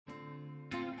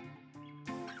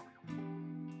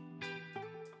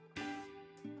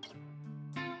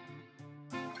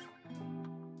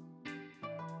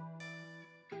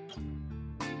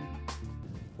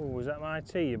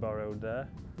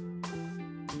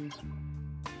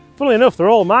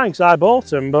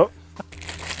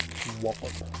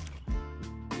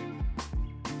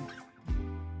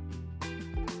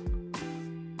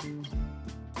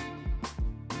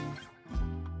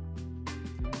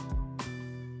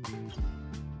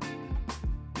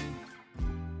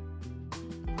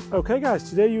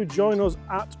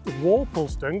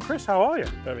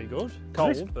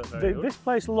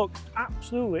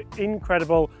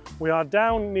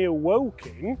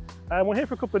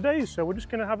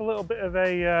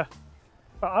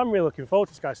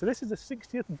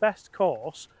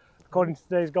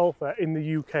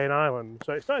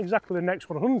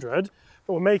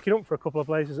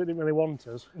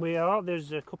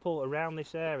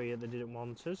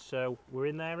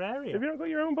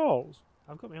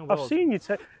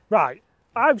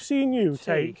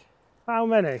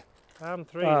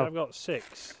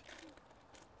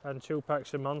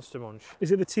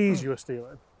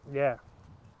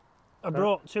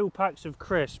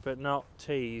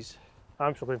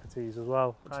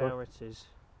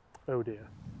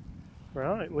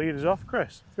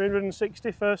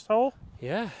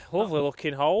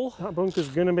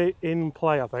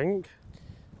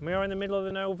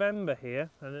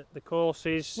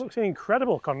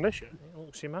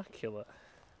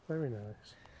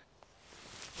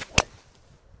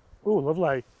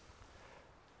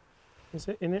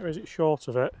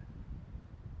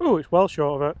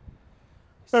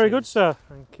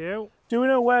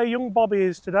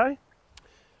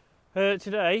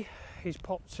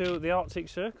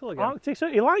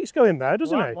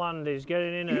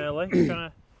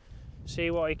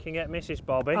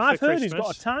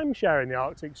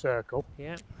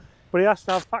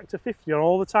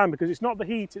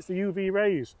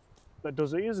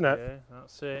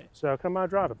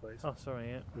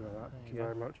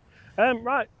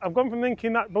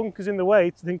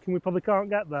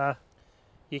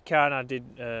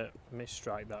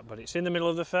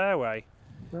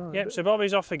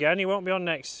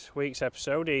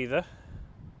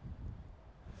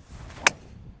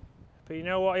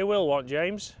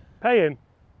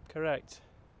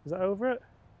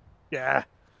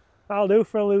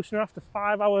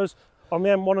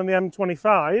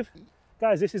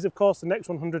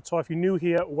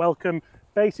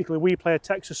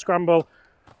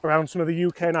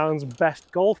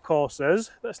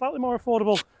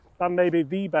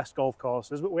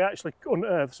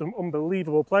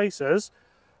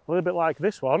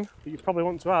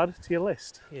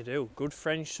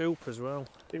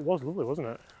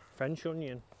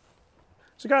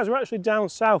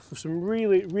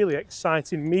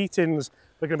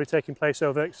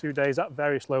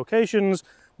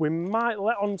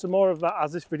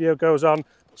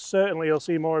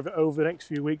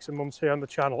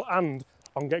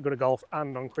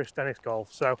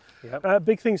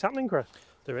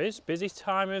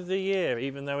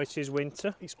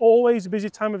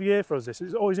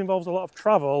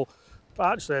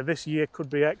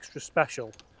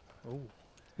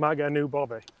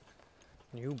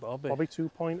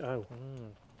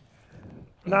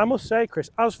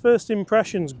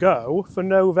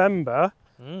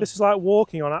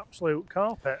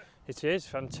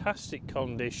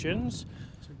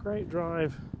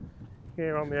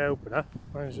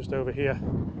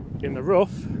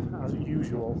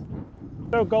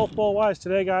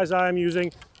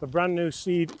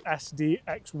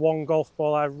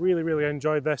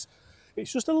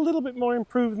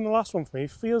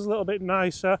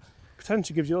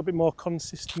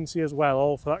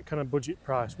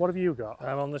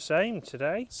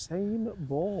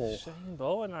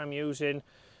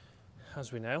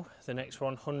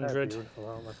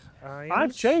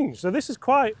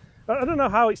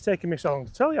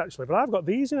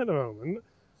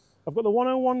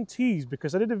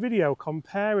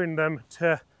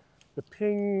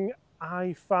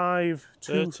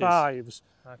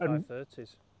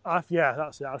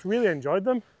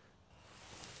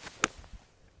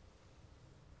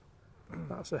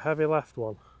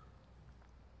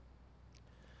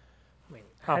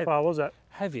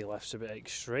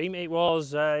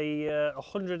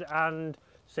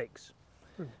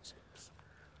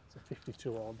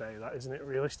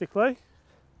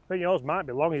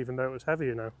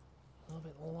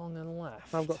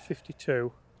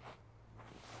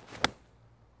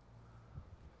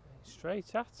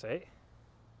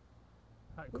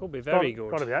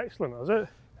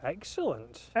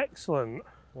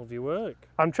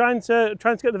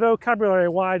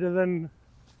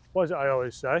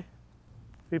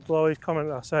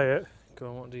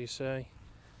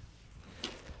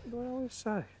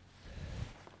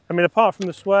I mean, apart from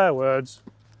the swear words,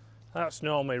 That's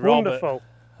normally Robert. wonderful.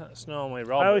 That's normally I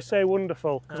Robert. always say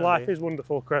wonderful, because Oh, life dear. is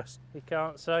wonderful, Chris. You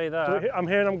can't say that. So I'm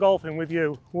here and I'm golfing with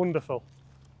you. Wonderful.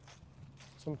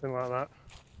 Something like that.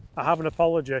 I have an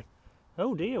apology.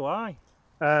 Oh dear, why?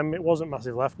 It wasn't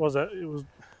massive left, was it?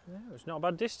 Yeah, it's not a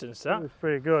bad distance, It that. was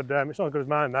pretty good. It's not as good as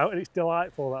mine now, and it's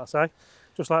delightful, that I say.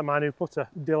 Just like my new putter.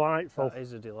 Delightful. That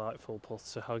is a delightful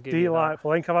putter, I'll give you that.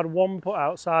 Delightful. I think I've had one put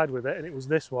outside with it, and it was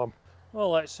this one.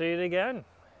 Well, let's see it again.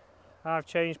 I've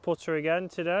changed putter again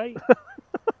today.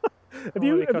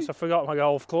 Because I forgot my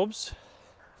golf clubs.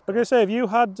 I was going to say, have you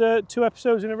had 2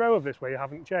 episodes in a row of this where you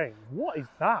haven't changed? What is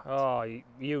that? Oh,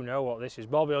 you know what this is.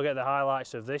 Bobby will get the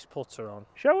highlights of this putter on.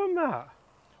 Show them that.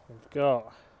 We've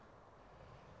got,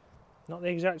 not the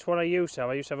exact one I used to have.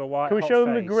 I used to have a white Can we hot show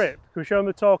them the face. grip? Can we show them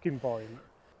the talking point?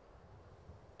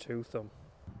 2 thumb.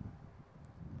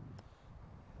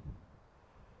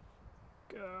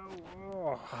 Go.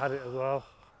 Oh, I had it as well.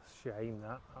 shame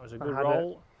that. That was a I good had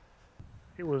roll.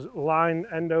 It was line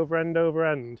end over end over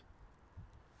end.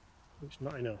 Which is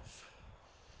not enough.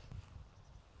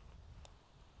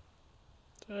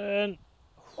 Turn.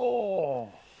 Oh.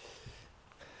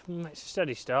 It's a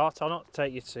steady start. I'll not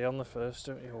take your tee on the first,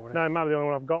 don't you worry. No, it might be the only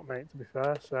one I've got, mate, to be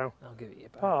fair, so. I'll give it you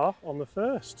back. Par on the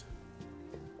first.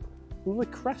 Lovely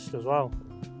crest as well.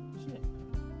 Isn't it?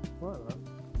 I like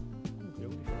that.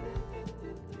 Beautiful.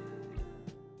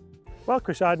 Well,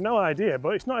 Chris, I had no idea, but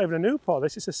it's not even a Newport.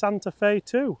 This is a Santa Fe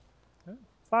 2. Oh.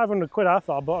 500 quid, I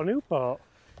thought I bought a Newport.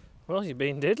 Well, you've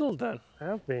been diddled then. I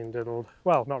have been diddled.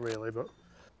 Well, not really, but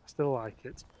I still like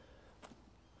it.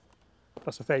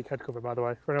 That's a fake head cover, by the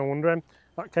way, for anyone wondering.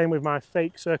 That came with my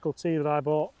fake Circle T that I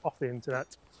bought off the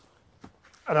internet.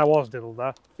 And I was diddled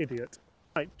there. Idiot.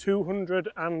 Right, 200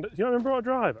 and... Do you not remember what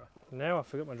driver? No, I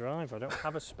forgot my driver. I don't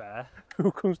have a spare.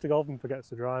 Who comes to golf and forgets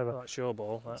the driver? Well, that's your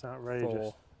ball. That's outrageous.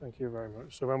 4. Thank you very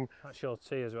much. So when... That's your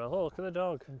tee as well. Oh, look at the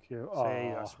dog. Thank you. See,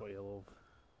 Aw. that's what you love.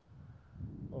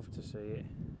 Love to see it.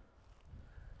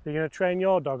 You're going to train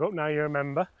your dog up now you're a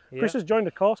member. Yeah. Chris has joined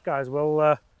the course, guys.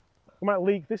 We'll... we might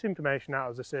leak this information out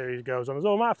as the series goes on.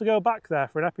 So we might have to go back there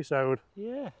for an episode.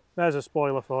 Yeah. There's a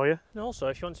spoiler for you. And also,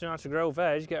 if you want to know how to grow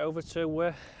veg, get over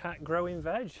to at Growing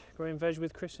Veg. Growing Veg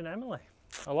with Chris and Emily.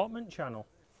 Allotment channel.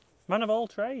 Man of all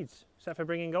trades, except for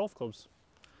bringing golf clubs.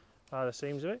 By the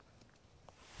seams of it.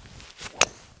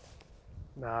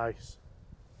 Nice.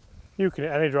 You can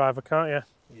hit any driver, can't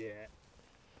you? Yeah.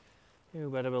 You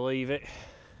better believe it.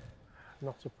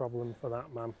 Not a problem for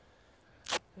that, man.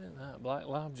 Look at that black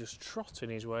lab just trotting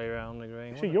his way around the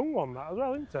green. It's a young one, that as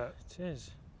well, isn't it? It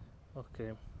is. Look at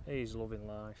him. He's loving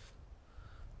life.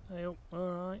 Hey up,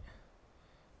 alright.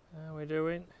 How we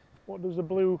doing? What does the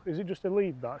blue... Is it just a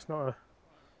lead, that? It's not a...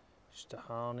 Just a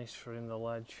harness for in the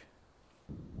ledge.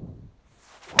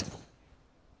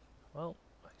 Well,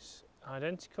 it's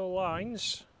identical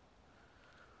lines.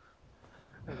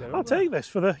 I'll take this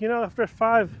for the... You know, after a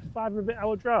five and a bit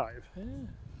hour drive. Yeah.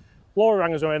 Laura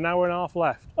rang us only an hour and a half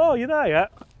left. Oh, you there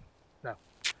yet? No.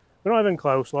 We're not even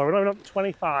close, Laura. We're not even up to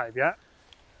 25 yet.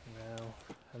 No.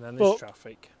 And then there's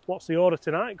traffic. What's the order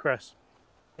tonight, Chris?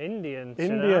 Indian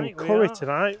curry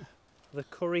tonight. The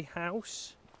Curry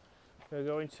House. We're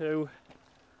going to...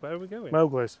 Where are we going?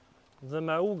 Mowgli's. The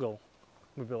Mogul,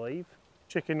 we believe.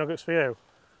 Chicken nuggets for you.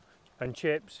 And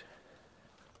chips.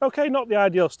 Okay, not the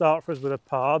ideal start for us with a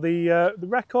par. The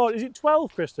record, is it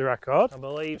 12, Chris, the record? I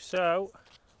believe so.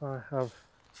 I have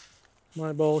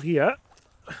my ball here.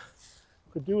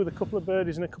 Could do with a couple of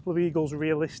birdies and a couple of eagles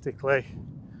realistically.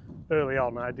 Early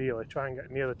on, ideally, try and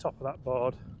get near the top of that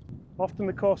board. Often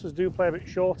the courses do play a bit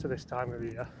shorter this time of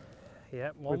year.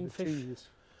 Yep, With the tees.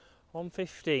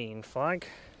 115 flag.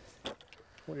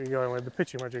 What are you going with? The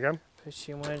pitching wedge again?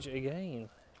 Pitching wedge again.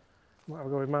 Might have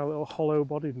to go with my little hollow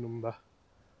bodied number.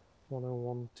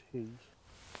 101T.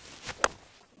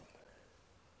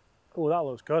 Oh, that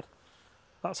looks good.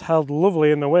 That's held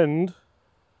lovely in the wind.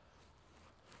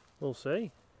 We'll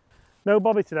see. No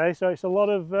Bobby today, so it's a lot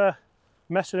of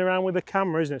messing around with the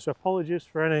camera, isn't it? So apologies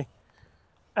for any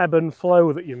ebb and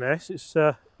flow that you miss. It's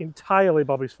entirely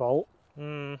Bobby's fault.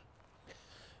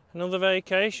 Another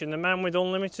vacation, the man with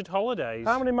unlimited holidays.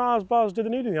 How many Mars bars do they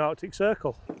need in the Arctic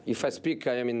Circle? If I speak,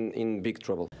 I am in big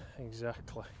trouble.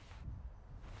 Exactly.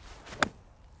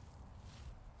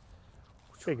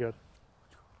 Pretty good.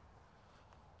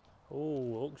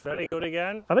 Oh, looks very good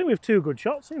again. I think we've 2 good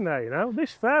shots in there, you know.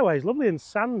 This fairway is lovely and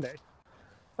sandy.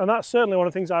 And that's certainly one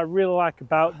of the things I really like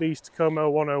about these Tacoma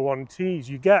 101Ts.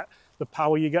 You get the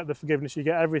power, you get the forgiveness, you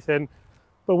get everything.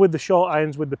 But with the short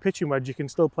irons, with the pitching wedge, you can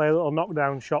still play a little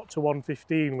knockdown shot to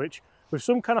 115, which with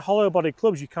some kind of hollow body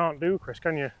clubs you can't do, Chris,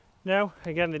 can you? No,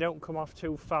 again, they don't come off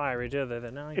too fiery, do they? They're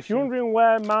nice. If you're wondering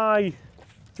where my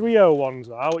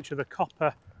 301s are, which are the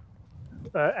copper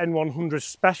N100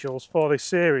 specials for this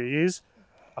series,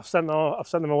 I've sent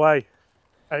them away,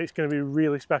 and it's going to be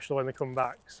really special when they come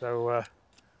back. So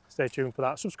stay tuned for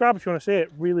that. Subscribe if you want to see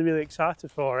it. Really, really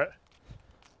excited for it.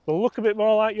 They'll look a bit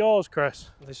more like yours, Chris.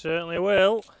 They certainly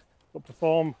will. But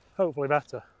perform hopefully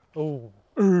better. Ooh.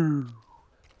 Ooh.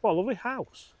 What a lovely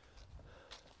house.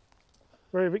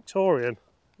 Very Victorian.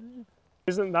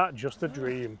 Isn't that just a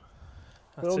dream?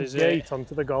 That Little is gate it.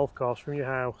 onto the golf course from your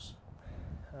house.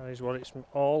 That is what it's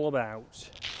all about.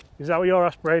 Is that what your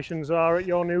aspirations are at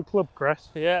your new club, Chris?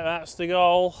 Yeah, that's the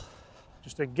goal.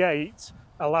 Just a gate,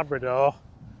 a Labrador,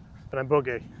 and a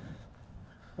buggy.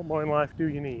 What more in life do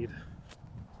you need?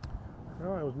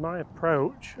 Oh, it was my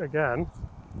approach again.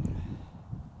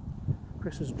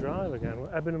 Chris's drive again,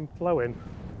 we're ebbing and flowing.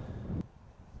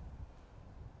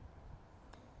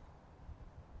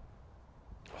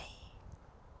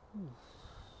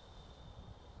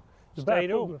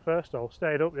 Stayed up. The first hole,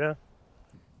 stayed up, yeah.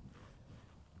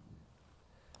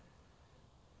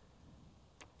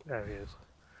 There he is.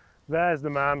 There's the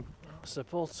man. That's the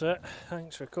putter.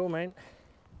 Thanks for coming.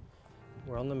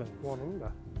 We're on the move. 1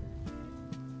 under.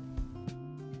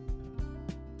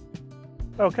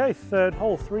 Okay, third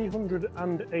hole,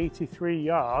 383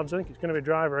 yards. I think it's going to be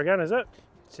driver again, is it?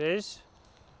 It is.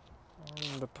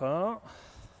 On the part.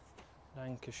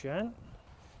 Lancashire.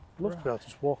 Love to be able to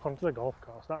just walk onto the golf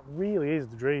course. That really is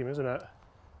the dream, isn't it?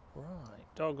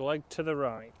 Right, dog leg to the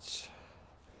right.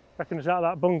 Reckon it's out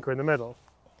of that bunker in the middle.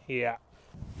 Yeah.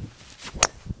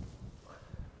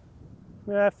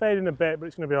 Yeah, fading a bit, but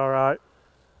it's going to be all right.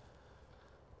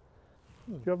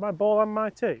 Do you have my ball and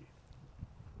my tee?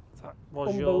 That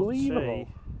was your Unbelievable. tee.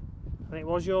 And it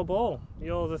was your ball.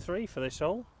 You're the 3 for this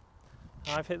hole.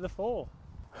 I've hit the 4.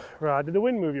 Right, did the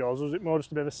wind move yours, or was it more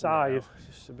just a bit of a scythe? No,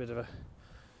 just a bit of a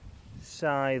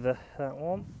scythe, that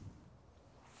one.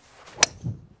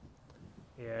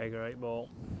 Yeah, great ball.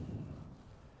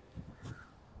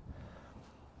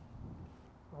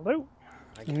 I'll do.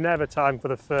 Never time for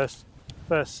the first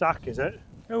sack, is it?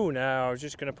 Oh no, I was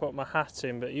just going to put my hat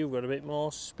in, but you've got a bit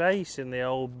more space in the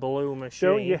old blue machine.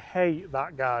 Don't you hate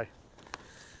that guy?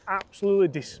 Absolutely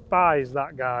despise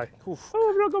that guy. Oof. Oh,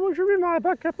 I've not got much room in my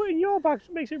bag. Can I put it in your bag?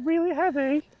 It makes it really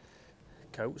heavy.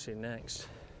 Coat's in next.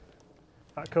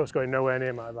 That coat's going nowhere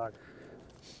near my bag.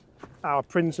 Our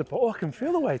principal. Oh, I can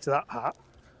feel the weight of that hat.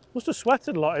 Must have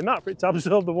sweated a lot in that for it to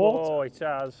absorb the water. Oh, it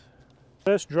has.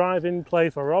 First drive-in play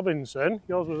for Robinson.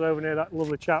 Yours was over near that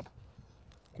lovely chap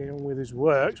getting on with his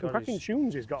work. Some cracking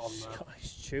tunes he's got on He's there. got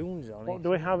his tunes on. What do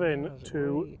we have in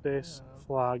to this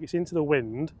flag? It's into the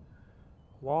wind.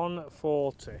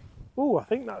 140. Oh, I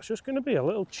think that's just going to be a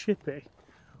little chippy.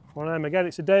 One of them again.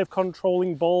 It's a day of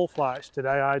controlling ball flights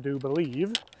today, I do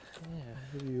believe. Yeah.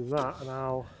 I'll give you that, and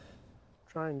I'll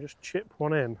try and just chip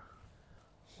one in.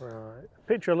 Right.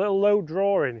 Picture a little low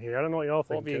draw in here. I don't know what you're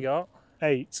thinking. What have you got?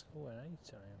 8. Oh, an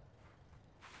 8 iron.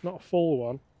 Not a full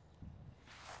one.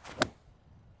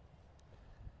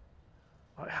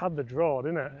 It had the draw,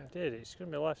 didn't it? It did. It's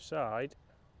going to be left side.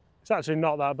 It's actually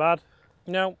not that bad.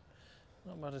 No,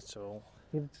 not bad at all.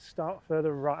 You need to start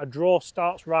further right. A draw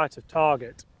starts right of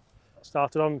target.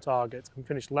 Started on target and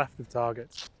finished left of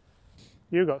target.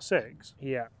 You got 6.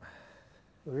 Yeah.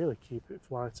 Really keep it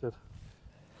flighted.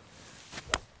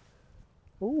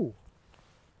 Ooh.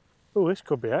 Ooh, this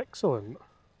could be excellent.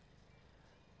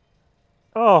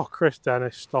 Oh, Chris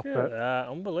Dennis, stop Look at it. that.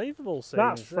 Unbelievable scenes.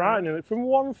 That's frightening. From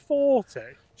 140.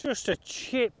 Just a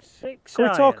chipped 6 Can we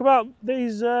iron. talk about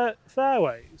these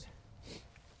fairways?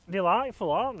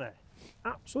 Delightful, aren't they?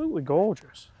 Absolutely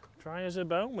gorgeous. Dry as a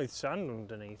bone with sand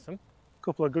underneath them. A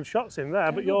couple of good shots in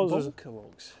there, but yours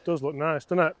does look nice,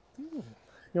 doesn't it?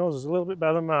 Yours is a little bit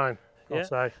better than mine, Yeah. I'll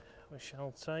say. We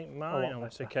shall take mine lot on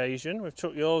this better. occasion. We've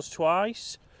took yours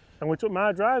twice. And we took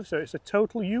my drive, so it's a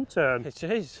total U-turn. It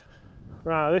is.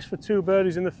 Right, this for 2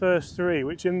 birdies in the first 3,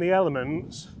 which in the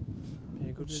elements Be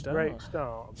a good is a start. great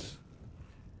start.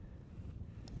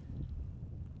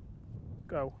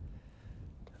 Go.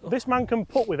 This man can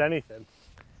putt with anything.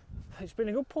 It's been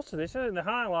a good putter, this, isn't it? The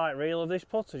highlight reel of this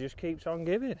putter just keeps on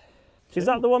giving. Is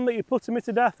that the one that you putted me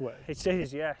to death with? It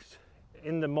is, yes.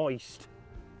 In the moist.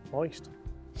 Moist.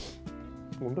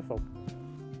 Wonderful.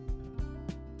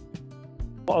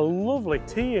 What a lovely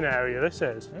teeing area this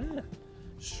is. Yeah. Down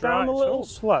Stripes the little up.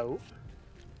 slope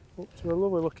up to a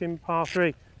lovely looking par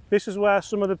 3. This is where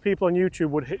some of the people on YouTube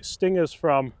would hit stingers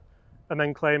from and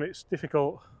then claim it's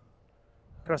difficult.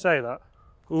 Can I say that?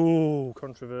 Ooh,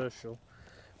 controversial.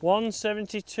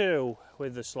 172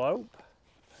 with the slope.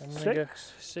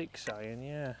 6. 6 iron,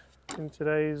 yeah. in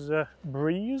today's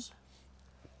breeze.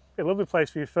 Be a lovely place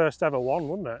for your first ever one,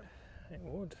 wouldn't it? It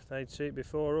would. They'd see it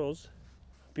before us.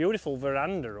 Beautiful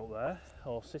veranda up there,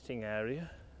 or sitting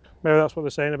area. Maybe that's what they're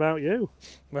saying about you.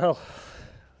 Well,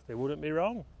 they wouldn't be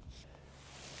wrong.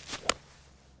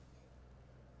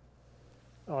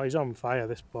 Oh, he's on fire,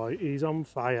 this boy. He's on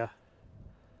fire.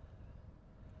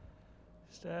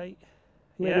 Stay.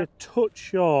 Maybe Yeah, a touch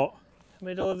short.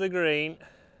 middle of the green.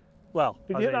 Well,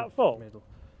 Did as you hit in that full? Middle.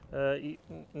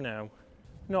 No,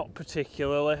 not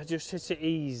particularly. I just hit it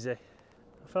easy.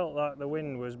 I felt like the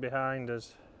wind was behind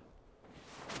us.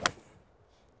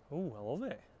 Oh, I love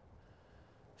it.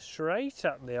 Straight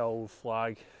at the old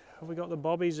flag. Have we got the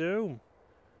Bobby Zoom?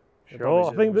 The Sure,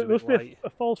 Bobby I think Zoom was there must bit be late. a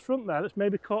false front there that's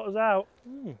maybe caught us out.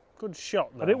 Good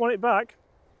shot though. I didn't want it back.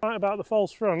 Right about the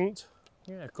false front.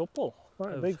 Yeah, a couple.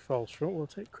 Quite a of big false front. We'll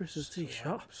take Chris's tee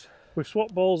shot. slaps. We've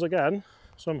swapped balls again,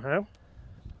 somehow.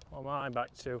 What am I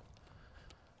back to?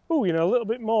 Oh, you know, a little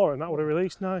bit more and that would have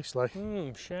released nicely.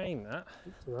 Shame that.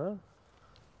 There.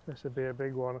 This would be a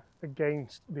big one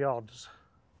against the odds.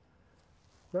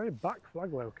 Very back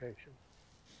flag location.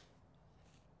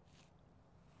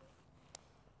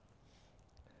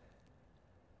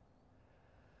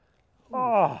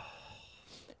 Oh,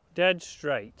 Dead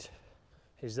straight.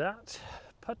 Is that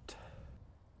putt?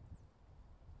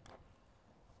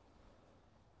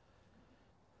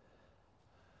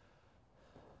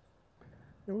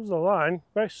 it was the line.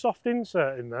 Very soft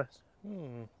insert in this.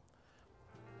 We'll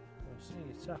see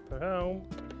you tap her home.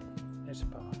 It's a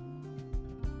par.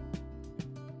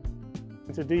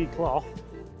 It's a D cloth.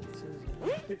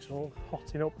 It's all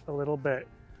hotting up a little bit.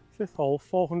 Fifth hole,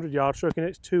 400 yards, stroking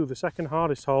it's 2, the second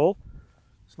hardest hole.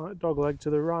 Slight dog leg to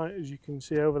the right, as you can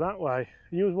see over that way.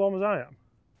 Are you as warm as I am?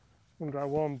 Wonder how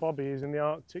warm Bobby is in the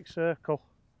Arctic Circle.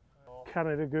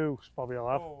 Canada Goose, Bobby will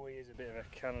have. Oh, he is a bit of a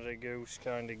Canada Goose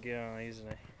kind of guy, isn't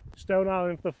he? Stone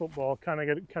Island for football,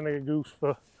 Canada Goose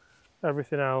for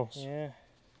everything else. Yeah.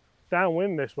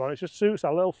 Downwind this one, it just suits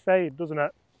that little fade, doesn't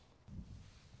it?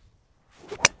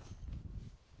 Cut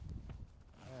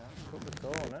the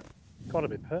corner. Gotta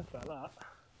be perfect, that.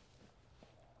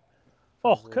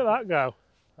 Oh, look at that go.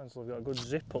 Hansel got a good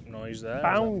zip up noise there. as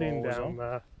that Bounding ball was down on.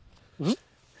 there.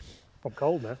 I'm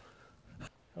cold now.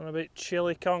 On a bit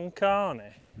chili con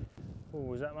carne. Oh,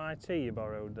 was that my tea you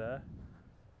borrowed there?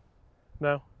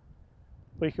 No.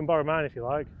 Well, you can borrow mine if you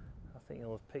like. I think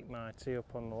you'll have picked my tea up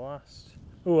on the last.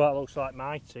 Oh, that looks like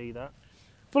my tea, that.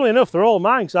 Funnily enough, they're all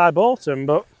mine because I bought them,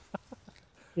 but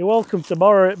you're welcome to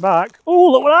borrow it back.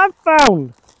 Oh, look what I've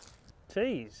found!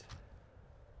 Teas?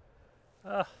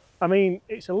 I mean,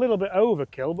 it's a little bit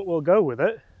overkill, but we'll go with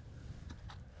it.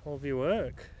 Love your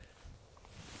work.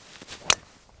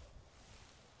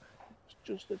 It's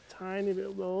just a tiny bit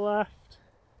up the left.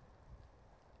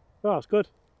 Oh, that's good.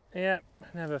 Yeah,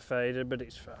 never faded, but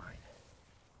it's fine.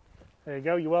 There you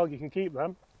go, you can keep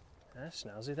them. They're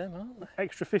snazzy them, aren't they?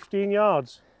 Extra 15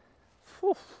 yards.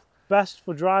 Whew. Best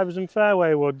for drivers and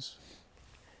fairway woods.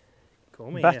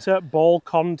 Come here. Better ball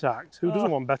contact. Who doesn't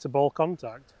Oh. want better ball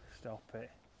contact? Stop it.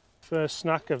 First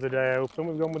snack of the day open,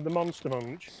 we've gone with the Monster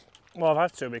Munch. Well, I've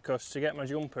had to, because to get my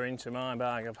jumper into my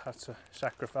bag, I've had to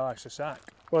sacrifice a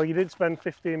sack. Well, you did spend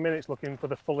 15 minutes looking for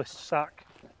the fullest sack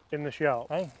in the shop.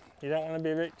 Hey, you don't want to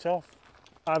be ripped off.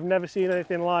 I've never seen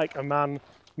anything like a man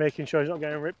making sure he's not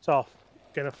getting ripped off,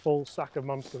 getting a full sack of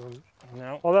Monster Munch.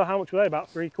 No. Although, how much were they?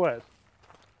 About £3?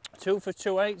 2 for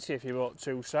 £2.80 if you bought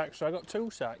 2 sacks, so I got 2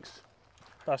 sacks.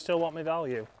 But I still want my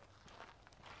value.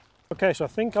 Okay, so I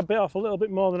think I bit off a little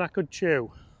bit more than I could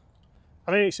chew.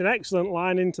 I mean, it's an excellent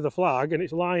line into the flag and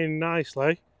it's lying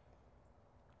nicely.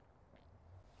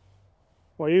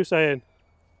 What are you saying?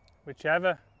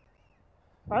 Whichever.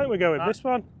 I think we go with this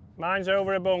one. Mine's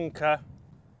over a bunker.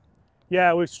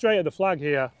 Yeah, we're straight at the flag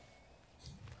here.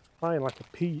 Lying like a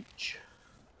peach.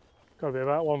 Got to be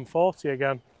about 140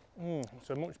 again. It's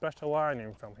a much better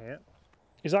lining from here.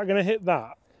 Is that going to hit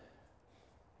that?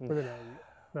 With an 8?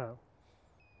 No.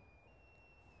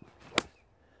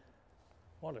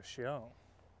 What a shot.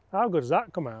 How good does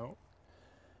that come out?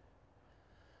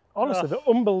 Honestly, they're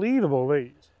unbelievable,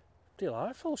 these.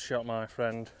 Delightful shot, my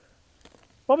friend.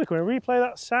 Bobby, can we replay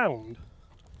that sound?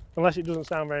 Unless it doesn't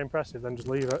sound very impressive, then just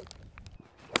leave it.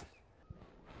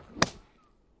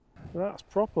 That's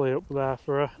properly up there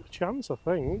for a chance, I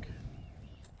think.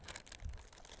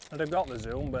 I'd have got the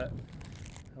zoom, but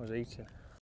I was eating.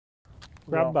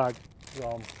 Grab bag.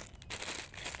 Gone.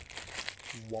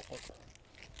 Wallop.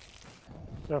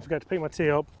 Don't forget to pick my tee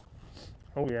up.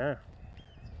 Oh yeah.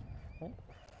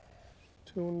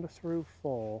 2 under through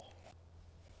 4.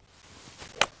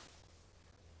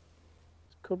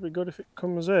 Could be good if it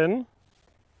comes in.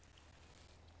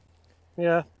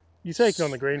 Yeah, you're taking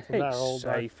on the green from there all It's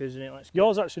day. safe, isn't it? Let's get,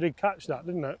 Yours actually did catch that,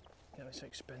 didn't it? get this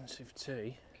expensive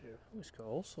tee. Oh, it's got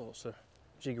all sorts of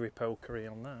jiggery pokery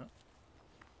on that.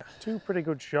 2 pretty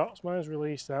good shots. Mine's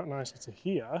released out nicely to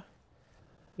here.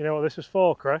 You know what this is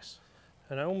for, Chris?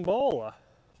 An own baller.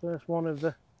 First one of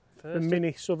the First,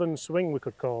 mini southern swing, we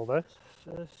could call this.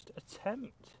 first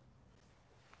attempt.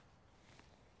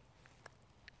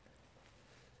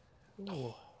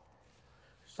 Ooh.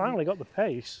 Finally got the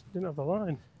pace, didn't have the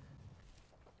line.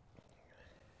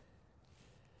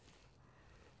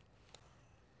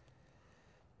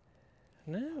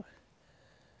 No.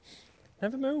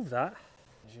 Never move that.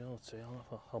 It's your tee.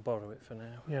 I'll borrow it for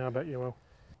now. Yeah, I bet you will.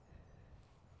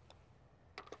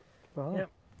 Oh, Yep.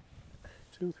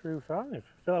 2 through 5. I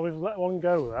feel like we've let one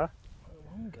go there.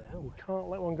 One go. We can't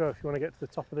let one go if you want to get to the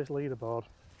top of this leaderboard.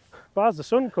 But as the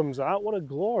sun comes out, what a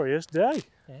glorious day.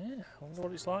 Yeah, I wonder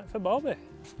what it's like for Bobby.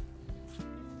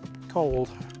 Cold.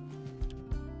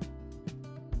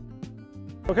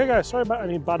 Okay guys, sorry about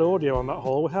any bad audio on that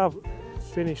hole. We have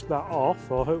finished that off,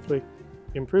 or hopefully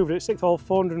improved it. 6th hole,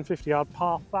 450 yard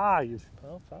par 5.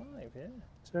 Par 5, yeah.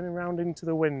 Turning round into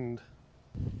the wind.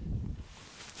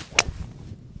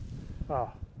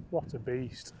 Ah, what a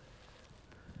beast.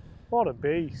 What a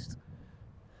beast.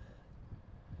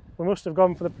 We must have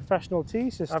gone for the professional tee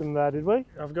system there, did we?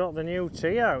 I've got the new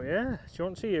tee out, yeah. Do you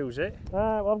want to use it?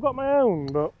 Well, I've got my own,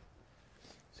 but...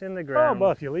 It's in the Oh, ground.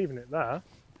 well, if you're leaving it there.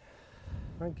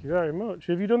 Thank you very much.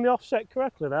 Have you done the offset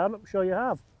correctly there? I'm not sure you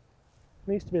have.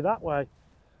 It needs to be that way.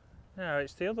 No,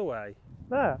 it's the other way.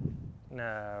 There.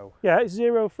 No. Yeah, it's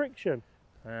 0 friction.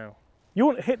 No. You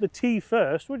wouldn't hit the tee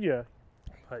first, would you?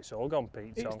 Well, it's all gone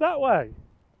Pete It's on. that way.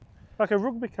 Like a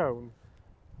rugby cone.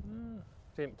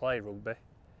 Didn't play rugby.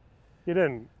 You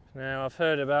didn't? Now, I've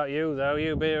heard about you, though.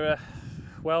 You be a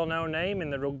well-known name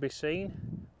in the rugby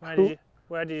scene.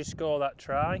 Where did you score that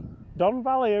try? Don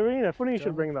Valley Arena. Funny you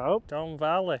should bring that up. Don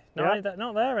Valley. Yeah.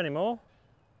 Not there anymore.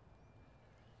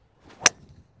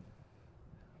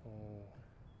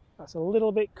 That's a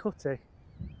little bit cutty.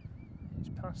 It's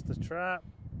past the trap.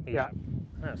 Yeah.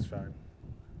 That's fine.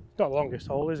 Not the longest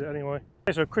hole, is it, anyway?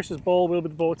 Okay, so Chris's ball will be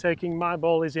the ball taking. My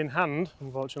ball is in hand,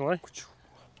 unfortunately.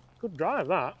 Good drive,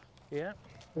 that. Yeah.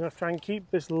 I'm going to try and keep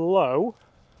this low,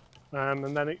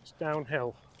 and then it's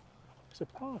downhill. It's a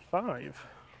par 5.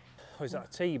 Oh, is that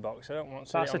a tee box? I don't want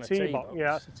to That's sit a on tee tee box. box.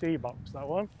 Yeah, that's a tee box, that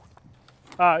one.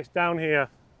 Ah, it's down here.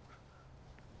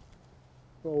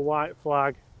 Little white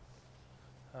flag.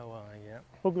 Oh, yeah.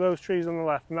 Hug those trees on the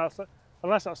left, and that's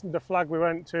unless that's the flag we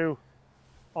went to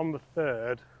on the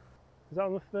 3rd. Is that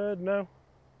on the 3rd? No.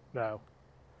 No.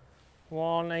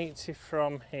 180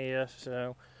 from here,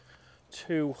 so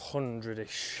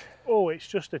 200-ish. Oh, it's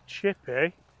just a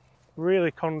chippy.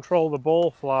 Really control the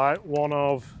ball flight. One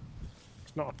of,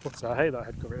 it's not a putter, I hate that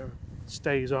head cover, it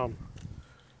stays on.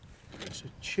 It's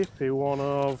a chippy one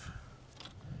of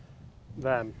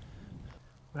them.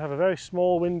 We have a very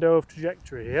small window of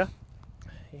trajectory here.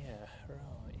 Yeah,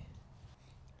 right.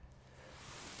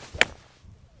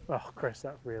 Oh, Chris,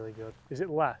 that's really good. Is it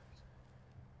left?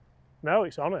 No,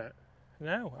 it's on it.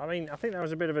 No, I mean, I think that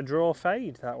was a bit of a draw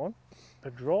fade, that one. A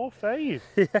draw fade.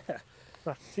 Yeah.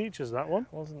 That teaches that one.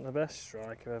 Wasn't the best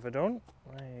strike I've ever done.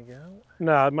 There you go.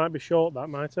 No, it might be short, that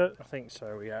might it? I think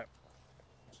so, yeah.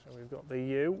 So we've got the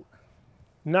U.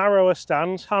 Narrower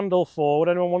stance, handle forward.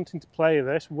 Anyone wanting to play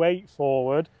this, weight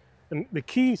forward. And the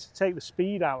key is to take the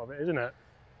speed out of it, isn't it?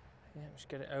 Yeah, just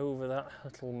get it over that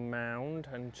little mound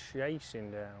and chasing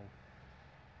down.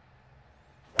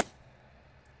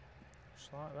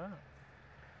 Just like that.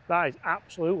 That is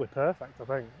absolutely perfect, I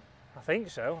think. I think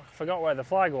so. I forgot where the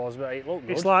flag was, but it looked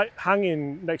good. It's like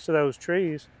hanging next to those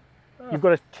trees. Oh. You've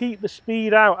got to keep the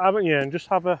speed out, haven't you? And just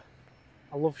have a...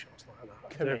 I love shots like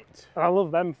that. too. Commit. And I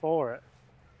love them for it.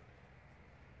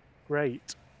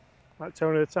 Great. Like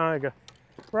Tony the Tiger.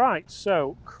 Right,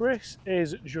 so Chris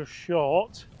is just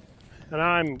short. And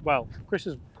I'm, well, Chris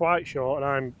is quite short and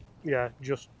I'm, yeah,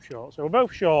 just short. So we're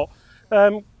both short.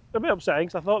 A bit upsetting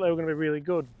because I thought they were going to be really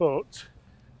good, but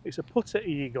it's a putter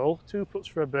eagle, 2 putts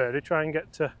for a birdie, try and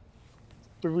get to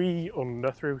 3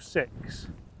 under through 6.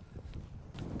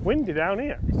 Windy down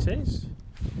here. It is.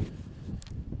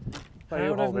 Play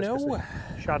you Out hold of this 'cause the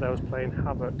nowhere. Shadows playing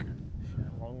havoc.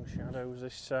 Long shadows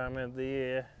this time of the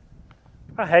year.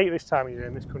 I hate this time of year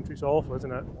in this country, it's awful,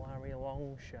 isn't it? Larry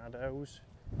long shadows.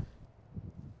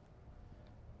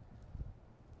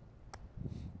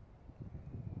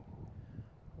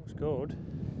 Looks good.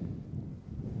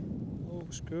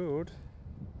 Looks good.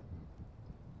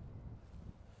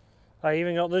 I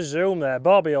even got the zoom there.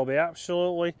 Bobby will be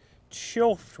absolutely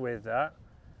chuffed with that.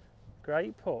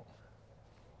 Great putt.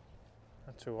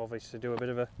 Had to obviously do a bit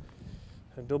of a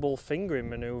double fingering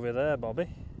manoeuvre there, Bobby.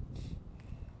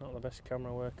 Not the best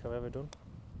camera work I've ever done.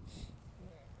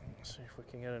 Let's see if we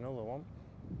can get another one.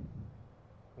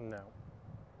 No.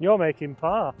 You're making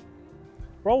par.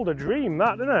 Rolled a dream,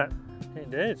 that, didn't it?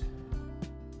 It did.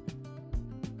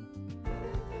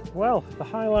 Well, the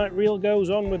highlight reel goes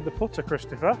on with the putter,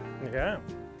 Christopher. Yeah.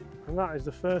 And that is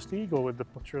the first eagle with the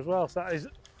putter as well. So that is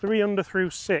 3 under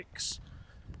through 6.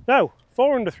 No,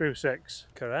 4 under through 6.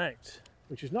 Correct.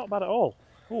 Which is not bad at all.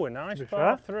 Oh, a nice To be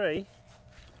par fair. 3.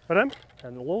 Pardon?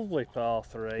 And a lovely par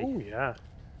 3. Oh yeah,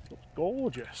 looks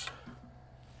gorgeous.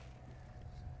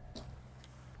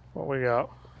 What we got?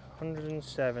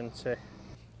 170. It's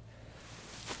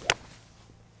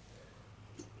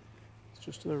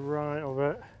just to the right of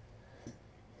it.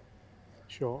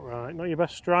 Short right. Not your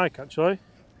best strike actually.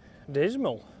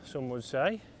 Dismal, some would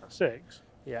say. 6.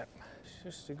 Yep. It's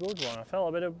just a good one. I felt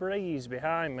a bit of breeze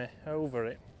behind me over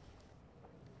it.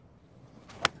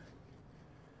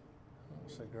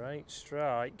 That's a great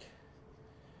strike.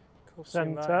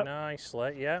 Cutting back Centre.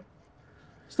 nicely, yeah.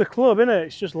 It's the club, isn't it?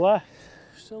 It's just left.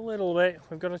 Just a little bit.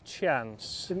 We've got a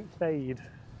chance. Didn't fade.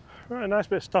 Right, a nice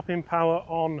bit of stopping power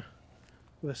on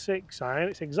the 6 iron.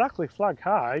 It's exactly flag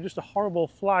high, just a horrible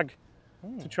flag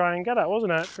to try and get at,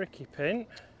 wasn't it? Tricky pin.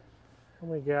 And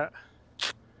we get,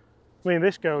 I mean,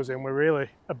 this goes in, we're really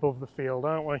above the field,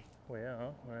 aren't we? We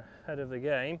are. We're ahead of the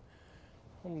game.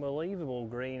 Unbelievable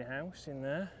greenhouse in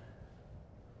there.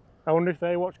 I wonder if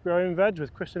they watch Growing Veg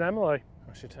with Chris and Emily.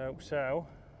 I should hope so.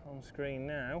 On screen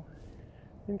now.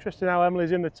 Interesting how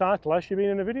Emily's in the title. Has she been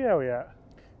in a video yet?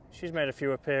 She's made a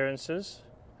few appearances.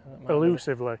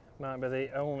 Elusively. Might be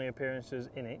the only appearances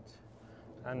in it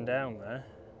and down there.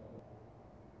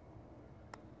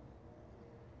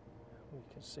 We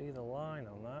can see the line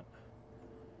on that.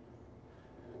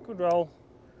 Good roll.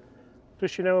 Does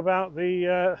she know about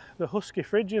the Husky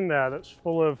fridge in there that's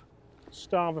full of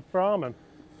starver Brahman?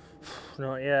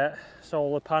 Not yet.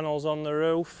 Solar panels on the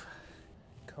roof.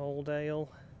 Cold ale.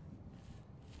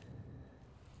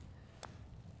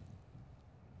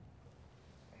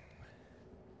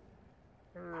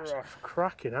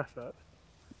 Cracking effort.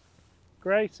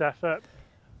 Great effort.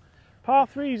 Par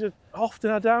 3s are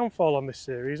often a downfall on this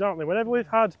series, aren't they? Whenever we've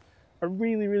had a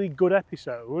really, really good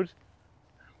episode,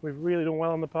 we've really done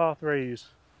well on the par 3s.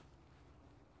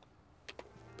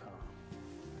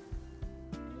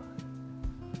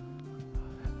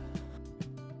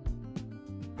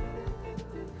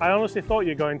 I honestly thought you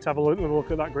were going to have a look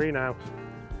at that greenhouse.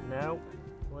 No,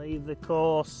 leave the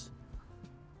course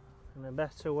in a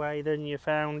better way than you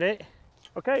found it.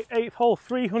 Okay, 8th hole,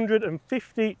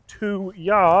 352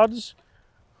 yards.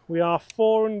 We are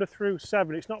 4 under through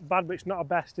 7. It's not bad, but it's not a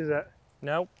best, is it?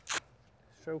 Nope.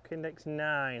 Stroke index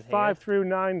 9 here. 5 through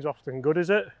 9's often good, is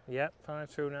it? Yep, 5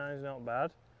 through 9 is not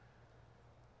bad.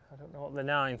 I don't know what the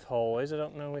 9th hole is. I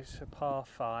don't know if it's a par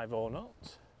 5 or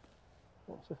not.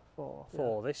 What's a 4?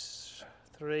 4. This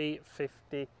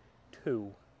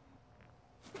 352.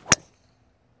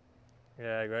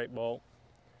 Yeah, great ball.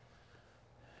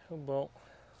 Good ball.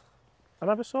 I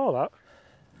never saw that.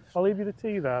 I'll leave you the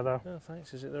tee there though. Oh,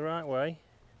 thanks. Is it the right way?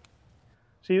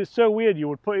 See, it's so weird you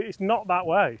would put it, it's not that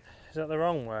way. Is that the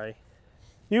wrong way?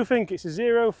 You think it's a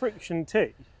zero friction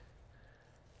tee,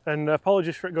 and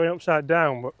apologies for it going upside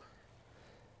down, but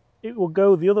it will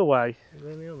go the other way.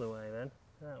 Going the other way then?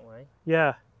 That way?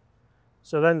 Yeah.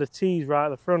 So then the tee's right at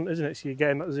the front, isn't it? So you're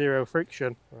getting that zero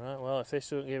friction. Right, well, if this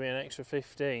doesn't give me an extra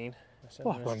 15, I send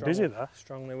Oh, them I've a gone dizzy there.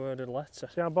 strongly worded letter.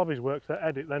 See how Bobby's worked that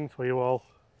edit then for you all.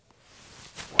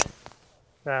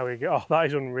 There we go. Oh, that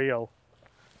is unreal.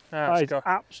 That That's is got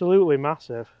absolutely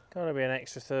massive. to be an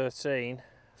extra 13,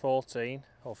 14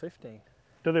 or 15.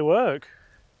 Do they work?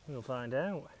 We'll find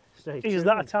out. Stay Is tuned.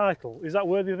 that a title? Is that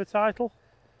worthy of a title?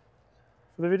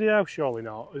 For the video? Surely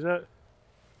not, is it?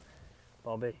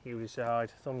 Bobby, you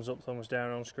decide. Thumbs up, thumbs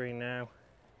down on screen now.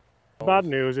 Bad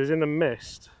news is in the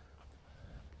mist.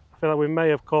 I feel like we may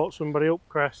have caught somebody up,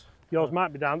 Chris. Yours Oh.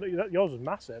 might be down. Yours is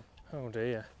massive. Oh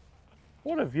dear.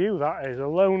 What a view that is. A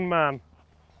lone man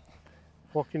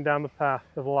walking down the path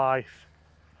of life.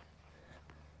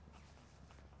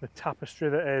 The tapestry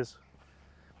that is.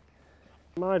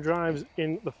 My drive's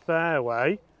in the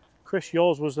fairway. Chris,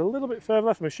 yours was a little bit further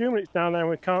left. I'm assuming it's down there and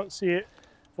we can't see it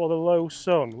for the low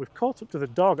sun. We've caught up to the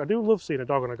dog. I do love seeing a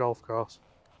dog on a golf course.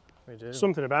 We do.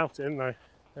 Something about it, isn't there?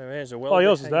 There is a Oh,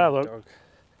 yours is there, look. dog.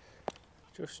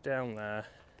 Just down there.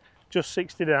 Just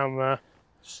 60 down there.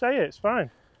 Say it, it's fine.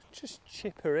 Just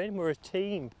chip her in. We're a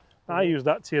team. I use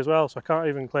that tee as well, so I can't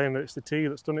even claim that it's the tee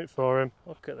that's done it for him.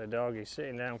 Look at the dog. He's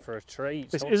sitting down for a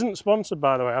treat. This So- isn't sponsored,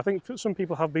 by the way. I think some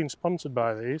people have been sponsored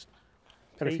by these.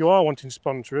 And if you are wanting to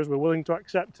sponsor us, we're willing to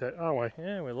accept it, aren't we?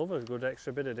 Yeah, we love a good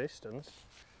extra bit of distance.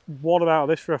 What about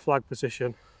this for a flag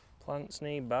position? Plants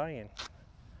need buying.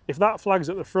 If that flag's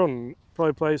at the front,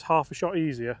 probably plays half a shot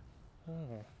easier.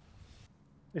 Hmm.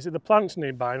 Is it the plants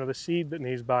need buying or the seed that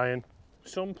needs buying?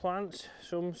 Some plants,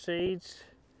 some seeds,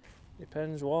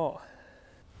 depends what.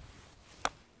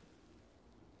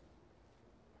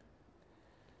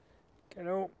 Get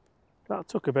up. That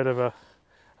took a bit of a,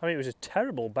 I mean, it was a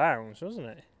terrible bounce, wasn't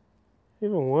it?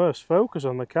 even worse focus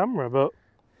on the camera, but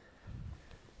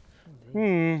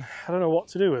I don't know what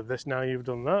to do with this now you've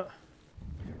done that.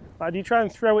 Like, do you try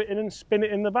and throw it in and spin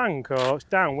it in the bank, or it's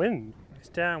downwind? It's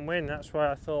downwind, that's why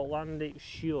I thought land it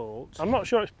short. I'm not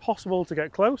sure it's possible to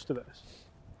get close to this.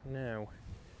 No.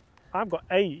 I've got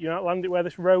 8, you know, land it where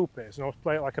this rope is, and I'll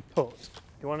play it like a putt.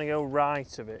 You want to go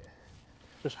right of it.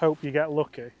 Just hope you get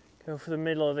lucky. Go for the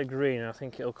middle of the green, I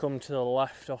think it'll come to the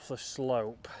left off the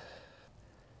slope.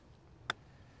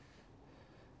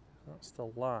 That's the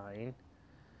line.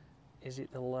 Is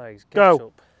it the legs? Get Go.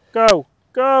 up. Go!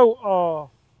 Go! Oh!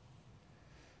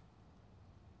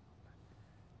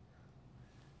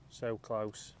 So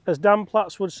close. As Dan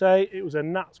Platts would say, it was a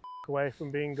gnat's away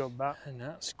from being good, that. And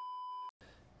that's...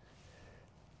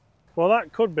 Well,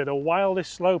 that could be the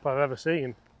wildest slope I've ever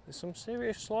seen. There's some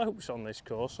serious slopes on this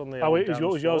course, on the Oh, old was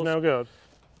yours dance no floors.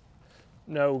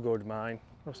 good? No good, mine.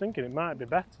 I was thinking it might be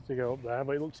better to go up there,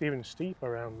 but it looks even steeper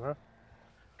around there.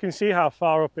 You can see how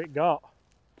far up it got.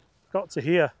 Got to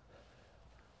here.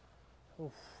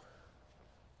 Oof.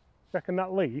 Reckon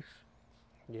that leaf?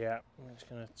 Yeah, I'm just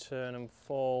going to turn and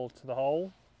fall to the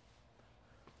hole.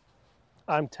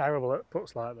 I'm terrible at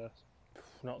putts like this.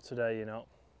 Not today, you're not.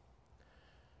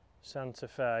 Santa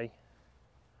Fe.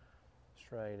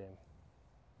 Straight in.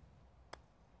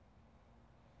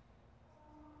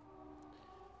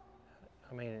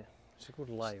 I mean, it's a good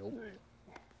layup.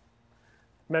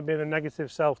 Maybe the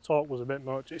negative self-talk was a bit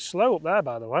much. It's slow up there,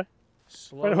 by the way.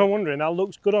 Slow. When I'm wondering, that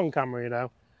looks good on camera, you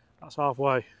know. That's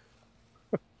halfway.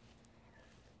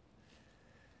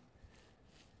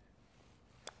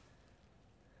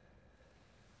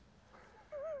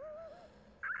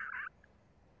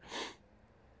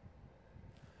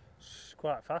 It's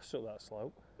quite fast up that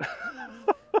slope.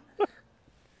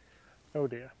 Oh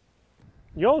dear.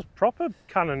 Yours proper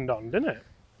cannoned on, didn't it?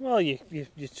 Well, you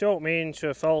talked me into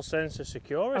a false sense of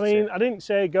security. I mean, I didn't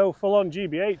say go full on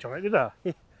GBH on it, did I?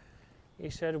 You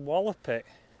said wallop it.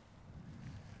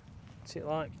 Is it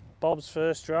like Bob's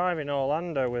first drive in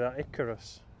Orlando with that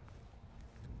Icarus?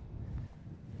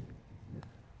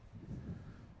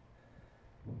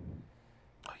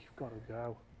 Oh, you've got to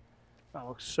go. That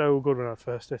looks so good when I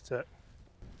first hit it.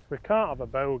 We can't have a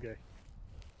bogey.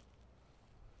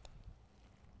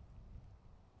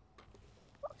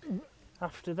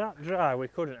 After that drive, we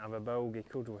couldn't have a bogey,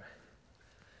 could we?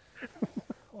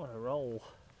 What a roll.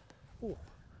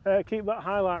 Keep that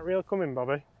highlight reel coming,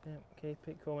 Bobby. Yep, keep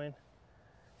it coming.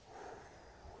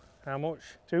 How much?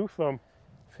 2 thumb.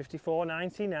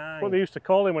 $54.99. What they used to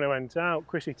call him when he went out,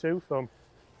 Chrissy 2 thumb.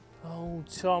 Oh,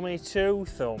 Tommy Two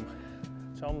Thumb.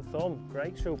 Tom Thumb,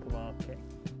 great supermarket.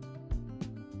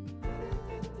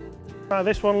 Right,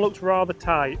 this one looks rather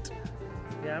tight.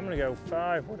 Yeah, I'm going to go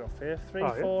 5 wood off here. 3,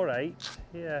 Oh, yeah? 4, 8.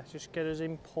 Yeah, just get us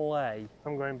in play.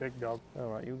 I'm going big dog. All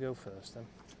right, you go first then.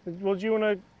 Well, do you want to...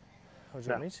 Or do you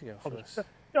want No, me to go I'll first? just-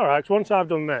 All right, so once I've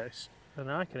done this, Then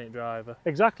I can hit driver.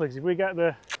 exactly, 'cause if we get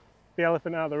the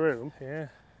elephant out of the room, Yeah,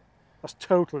 that's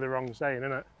totally the wrong saying,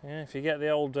 isn't it? yeah. If you get the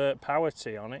old power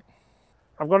tee on it.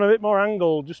 I've gone a bit more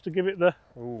angle just to give it the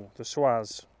Ooh, the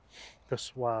swaz.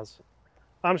 swaz.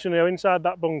 I'm just going to go inside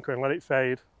that bunker and let it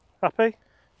fade. Happy?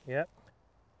 Yep.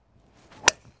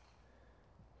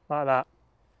 Like that.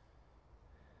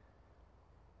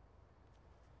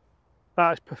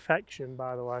 That is perfection,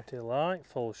 by the way.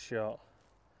 Delightful shot.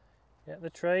 Get the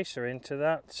tracer into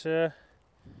that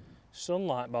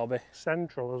sunlight, Bobby.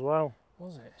 Central as well.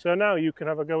 Was it? So now you can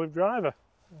have a go with driver.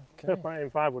 No Okay. point in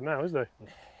 5 wood now, is there?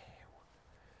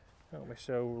 Don't be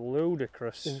so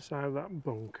ludicrous. Inside that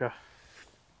bunker.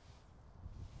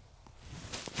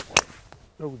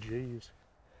 Oh, jeez.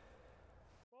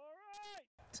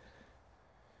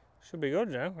 Should be good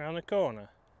now, round the corner.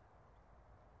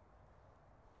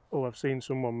 Oh, I've seen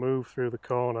someone move through the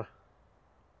corner.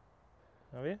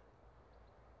 Have you?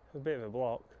 A bit of a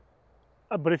block.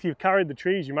 But if you've carried the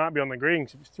trees, you might be on the green,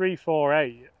 'cause it's 3, 4,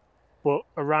 8, but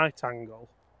a right angle.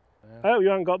 Yeah. Oh, you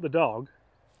haven't got the dog.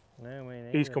 No, me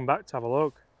neither. He's come back to have a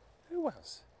look. Who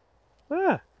was?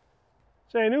 There.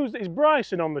 Saying, is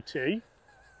Bryson on the tee?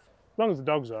 As long as the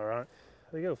dog's all right.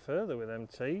 They go further with them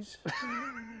tees.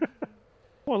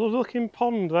 What a looking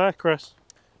pond there, Chris.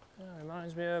 Oh,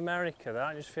 reminds me of America, that.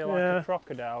 I just feel like Yeah. a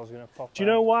crocodile's going to pop Do you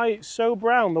know out. why it's so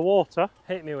brown, the water?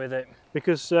 Hit me with it.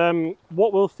 Because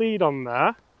what we'll feed on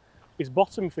there is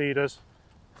bottom feeders.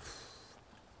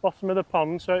 Bottom of the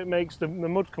pond, so it makes the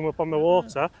mud come up on the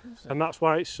water, and that's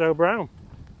why it's so brown.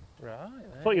 Right.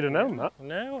 I thought you'd have known that.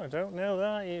 No, I don't know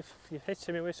that. You're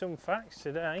hitting me with some facts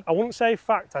today. I wouldn't say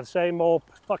fact, I'd say more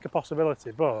like a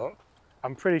possibility, but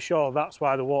I'm pretty sure that's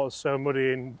why the water's so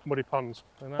muddy in muddy ponds.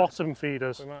 We might, Bottom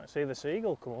feeders. we might see the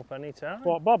seagull come up any time.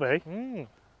 What, Bobby? Mm.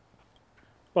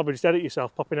 Bobby, just edit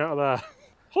yourself popping out of there.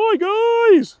 Hi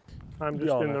guys! I'm just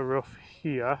You're in the rough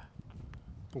here,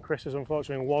 and Chris's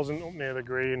unfortunately wasn't up near the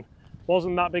green.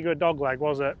 Wasn't that big of a dog leg,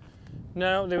 was it?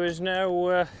 No, there was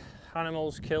no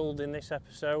animals killed in this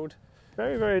episode.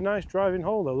 Very, very nice driving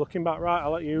hole though. Looking back right,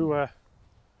 I'll let you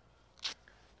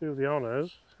do the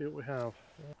honours, see what we have.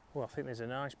 Well, I think there's a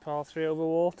nice par 3 over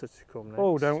water to come next.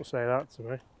 Oh, don't say that to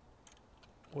me.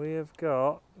 We have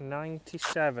got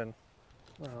 97.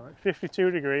 Alright,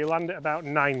 52 degree, land at about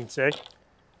 90.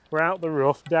 We're out the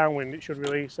rough, downwind, it should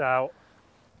release out.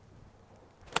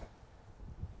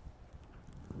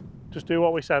 Just do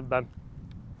what we said then.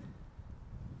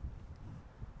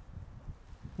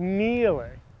 Nearly.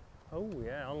 Oh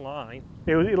yeah, online.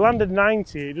 It landed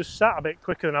 90, it just sat a bit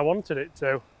quicker than I wanted it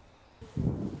to.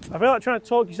 I feel like trying to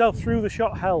talk yourself through the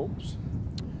shot helps.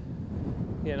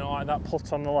 You know, like that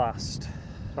putt on the last.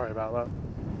 Sorry about that.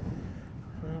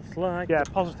 That's like Yeah,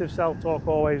 positive self-talk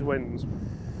always wins.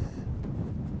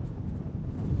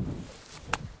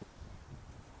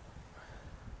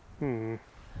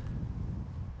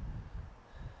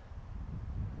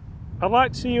 I'd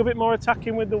like to see you a bit more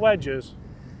attacking with the wedges.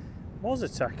 was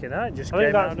attacking that. Just I think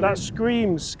came out that of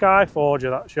screams Skyforger,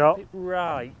 that shot. it.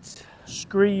 Right.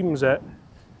 Screams it.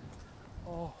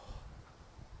 Oh.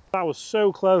 That was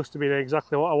so close to being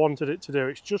exactly what I wanted it to do.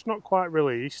 It's just not quite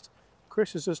released.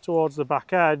 Chris is just towards the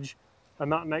back edge,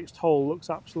 and that next hole looks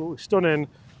absolutely stunning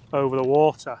over the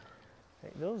water.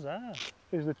 It does that.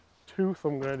 Is the tooth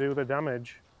I'm going to do the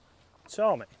damage.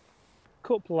 Tommy.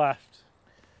 Cup left.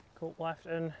 Cup left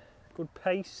and good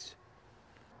pace.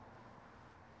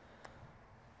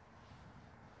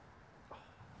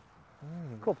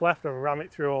 Cup left and ram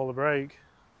it through all the break.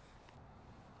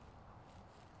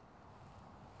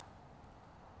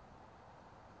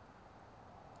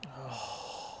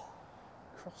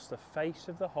 Across the face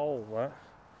of the hole there.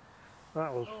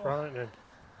 That was frightening.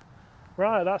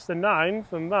 Right, that's the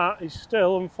 9th, and that is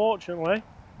still, unfortunately,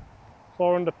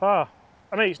 4 under par.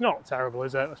 I mean, it's not terrible,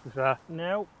 is it? Let's be fair.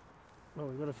 No. Well,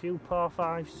 we've got a few par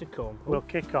 5s to come. We'll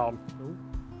kick on.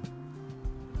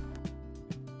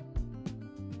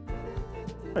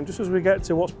 And just as we get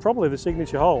to what's probably the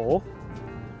signature hole,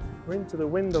 we're into the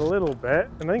wind a little bit,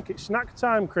 and I think it's snack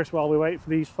time, Chris, while we wait for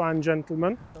these fine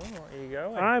gentlemen. Oh, there you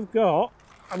go. I've got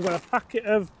a packet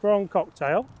of prawn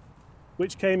cocktail,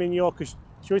 which came in York.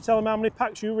 Should we tell them how many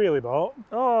packs you really bought?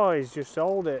 Oh, he's just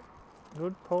sold it.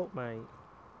 Good putt, mate.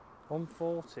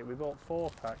 140. We bought 4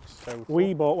 packs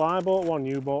total. I bought 1,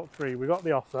 you bought 3. We got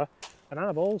the offer, and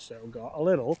I've also got a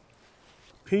little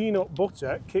peanut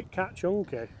butter Kit Kat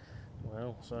Chunky.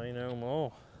 Well, say no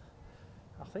more.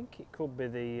 I think it could be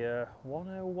the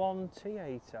 101 T8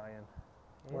 iron.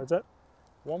 Yeah. What is it?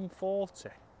 140.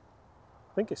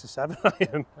 I think it's a 7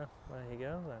 iron. Oh, there you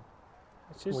go then.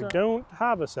 Which is We that, don't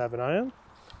have a 7 iron.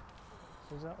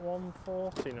 is that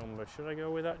 140 number? Should I go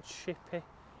with that chippy?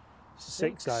 It's a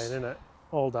 6 iron, isn't it?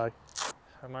 All day.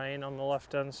 Am I in on the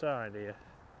left hand side here?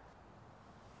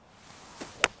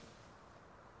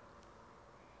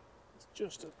 It's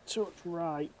just a touch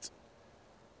right.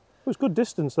 It was good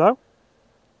distance though.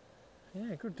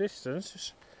 Yeah, good distance.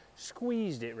 Just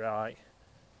squeezed it right.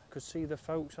 I could see the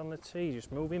folks on the tee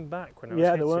just moving back when I was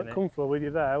Yeah, hitting they weren't it. comfortable with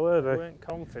you there, were I they? weren't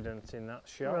confident in that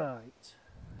shot. Right.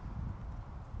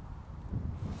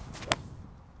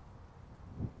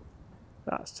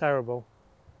 That's terrible.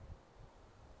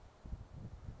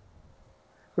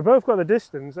 We both got the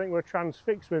distance. I think we're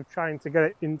transfixed with trying to get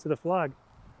it into the flag.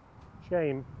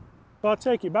 Shame. But I'll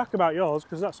take it back about yours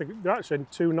because that's actually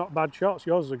 2 not bad shots.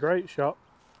 Yours is a great shot.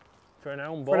 For an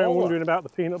own For anyone ball. wondering about the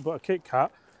peanut butter Kit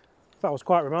Kat, that was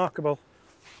quite remarkable.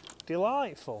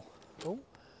 Delightful. Oh,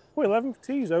 Well, 11th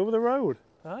tees over the road.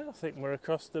 I think we're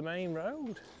across the main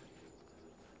road.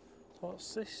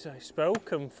 What's this say?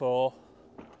 Spoken for.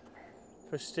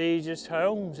 Prestigious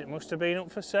homes. It must have been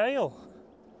up for sale.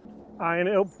 Iron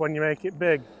it up when you make it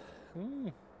big.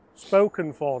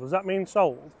 Spoken for, does that mean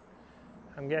sold?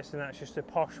 I'm guessing that's just a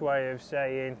posh way of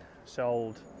saying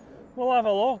sold. We'll have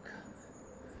a look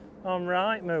on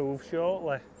Rightmove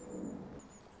shortly.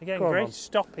 Again, Go great on.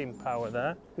 stopping power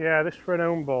there. Yeah, this for an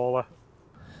own baller.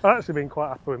 I've actually been quite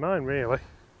happy with mine, really.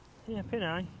 Yeah, pin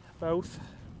eye, both.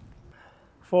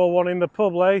 4-1 in the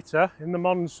pub later, in the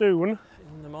monsoon.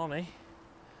 In the money.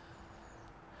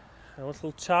 A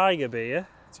little tiger beer.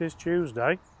 It is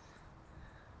Tuesday.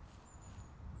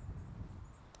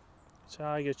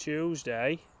 Tiger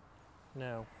Tuesday.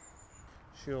 No.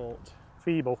 Short.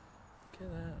 Feeble. Look at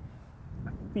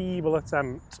that. Feeble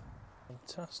attempt.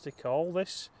 Fantastic, all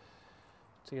this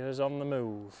to get us on the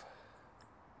move.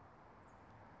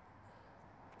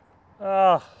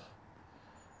 Ah,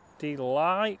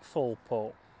 delightful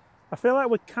putt. I feel like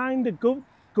we're kind of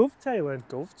dovetailing.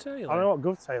 Dovetailing. I don't know what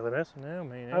dovetailing is. No,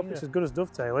 me I hope neither. it's as good as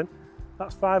dovetailing.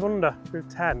 That's 5 under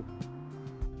with 10.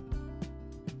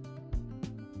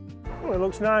 Oh, it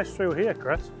looks nice through here,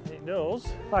 Chris. It does.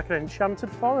 Like an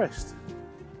enchanted forest.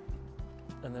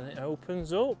 And then it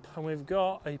opens up and we've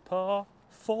got a par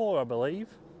 4, I believe.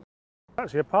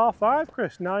 Actually, a par 5,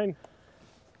 Chris. 9.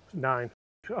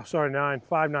 Oh, sorry, 9.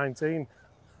 5.19.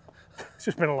 It's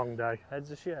just been a long day.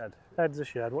 Heads a shed. Heads a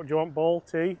shed. What do you want, ball,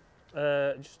 tee?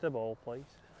 Just a ball, please.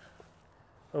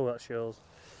 Oh, that's yours.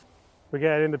 We're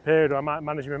getting in the period where I might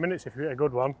manage my minutes if you hit a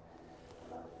good one.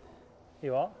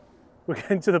 You what? We're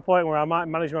getting to the point where I might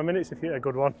manage my minutes if you hit a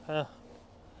good one. Oh.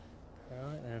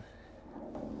 Right then.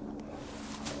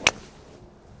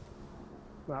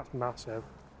 That's massive.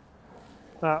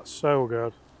 That's so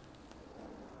good.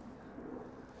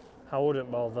 I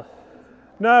wouldn't bother.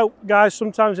 No, guys,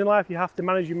 sometimes in life you have to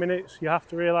manage your minutes. You have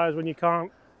to realise when you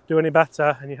can't do any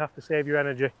better and you have to save your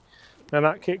energy. And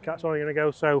that Kit Kat's only going to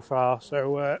go so far.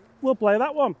 So we'll play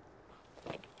that one.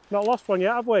 Not lost one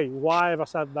yet, have we? Why have I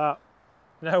said that?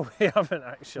 No, we haven't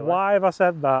actually. Why have I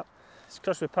said that? It's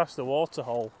because we passed the water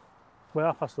hole. We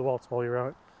are past the waterfall, you're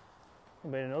right.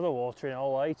 There'll be another watering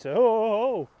hole later.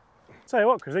 Oh! Tell you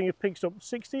what, because I think you've picked up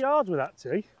 60 yards with that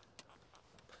tee.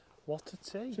 What a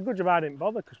tee. It's a good job I didn't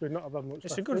bother because we've not had much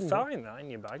It's left a good in. find, that, in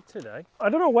your bag today. I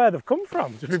don't know where they've come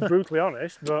from, to be brutally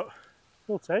honest, but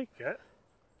we'll take it.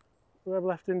 We have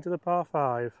left into the par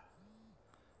 5.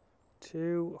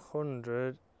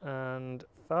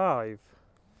 205.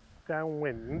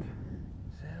 Downwind.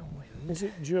 Downwind. Is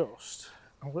it just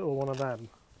a little one of them?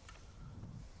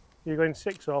 You're going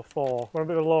 6 or 4? Want a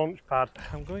bit of a launch pad?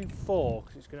 I'm going 4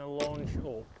 because it's going to launch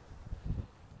up.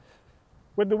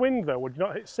 With the wind though, would you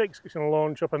not hit 6? It's going to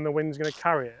launch up and the wind's going to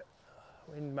carry it.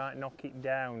 Wind might knock it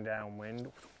down,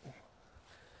 downwind.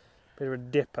 Bit of a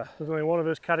dipper. There's only one of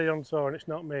us carried on tour and it's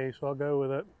not me, so I'll go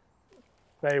with it.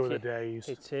 They were the If you days.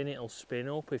 hit in, it'll spin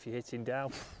up. If you're hitting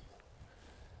down,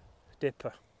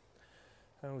 dipper.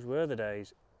 Those were the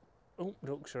days. Oh,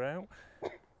 ducks are out.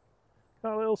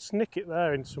 That little snicket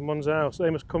there in someone's house, they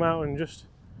must come out and just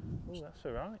Oh, that's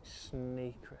all right.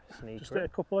 Sneaker. hit a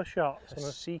couple of shots. A And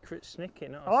secret snicket,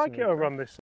 not I a like it sneaker. over on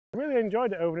this side. I really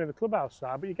enjoyed it over near the clubhouse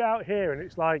side, but you get out here and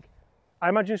it's like, I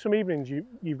imagine some evenings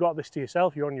you've got this to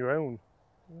yourself, you're on your own.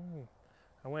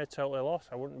 And we're totally lost.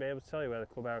 I wouldn't be able to tell you where the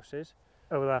clubhouse is.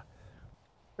 Over there.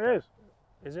 It is,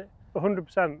 Is it?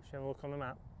 100%. Shall we have a look on the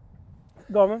map?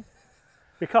 Go on then.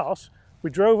 Because we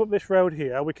drove up this road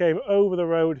here, we came over the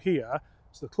road here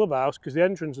to the clubhouse because the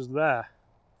entrance is there.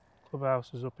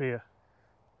 Clubhouse is up here.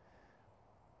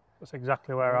 That's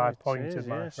exactly where I It pointed, is,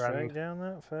 my yeah, friend. straight down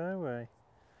that fairway.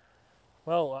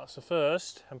 Well, that's the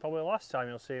first, and probably the last time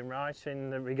you'll see him right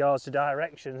in regards to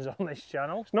directions on this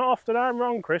channel. It's not often I'm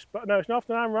wrong, Chris, but no, it's not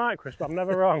often I'm right, Chris, but I'm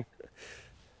never wrong.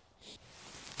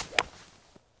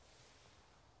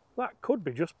 That could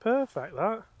be just perfect,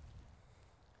 that.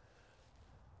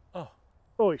 Oh.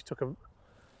 Oh, he's took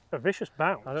a vicious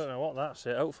bounce. I don't know what that's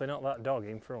it. Hopefully not that dog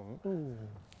in front. Ooh,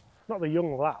 not the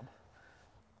young lab.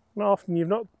 Not often you've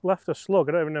not left a slug,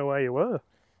 I don't even know where you were.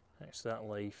 It's that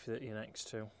leaf that you're next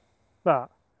to.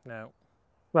 That, No.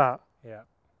 that. Yeah.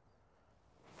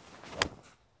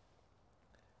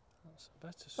 That's a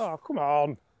better. Oh, come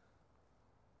on.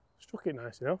 Struck it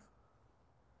nice enough.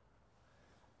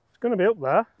 It's going to be up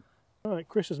there. Right,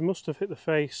 Chris's must have hit the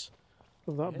face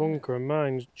of that Yeah. bunker and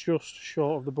mine's just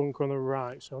short of the bunker on the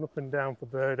right, so an up and down for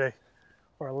birdie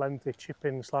or a lengthy chip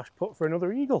in / putt for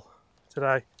another eagle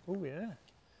today. Oh yeah.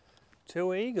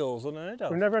 2 eagles, unheard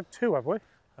of. We've never had 2, have we?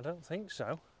 I don't think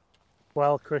so.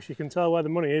 Well, Chris, you can tell where the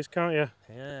money is, can't you?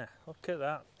 Yeah, look at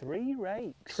that. 3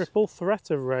 rakes. Triple threat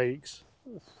of rakes.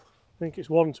 I think it's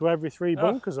 1 to every 3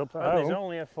 bunkers up at And there's home.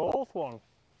 only a 4th one.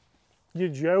 You're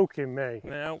joking me.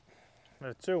 No,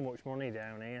 there's too much money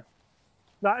down here.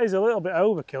 That is a little bit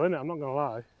overkill, isn't it? I'm not going to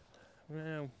lie.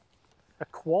 No. A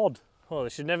quad. Well, there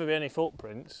should never be any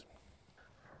footprints.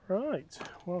 Right,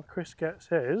 while Chris gets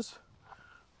his,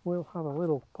 we'll have a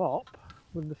little pop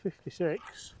with the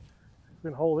 56. We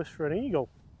can hold this for an eagle.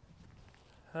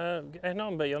 Hang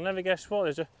on, but you'll never guess what.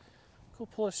 There's a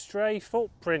couple of stray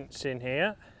footprints in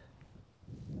here.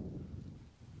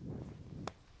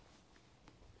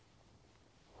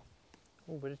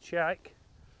 Oh, bit of check.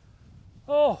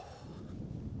 Oh,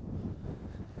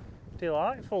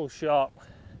 delightful shot.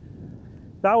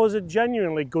 That was a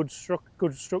genuinely good struck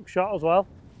shot as well.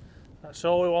 That's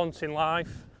all we want in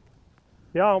life.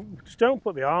 The arm, just don't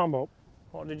put the arm up.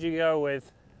 What did you go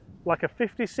with? Like a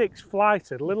 56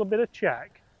 flighted, a little bit of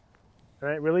check,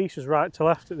 and it releases right to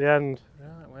left at the end.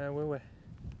 Right, where were we?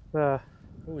 There.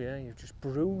 Oh yeah, you've just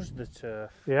bruised the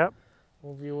turf. Yep,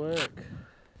 Love your work.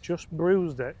 just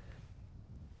bruised it.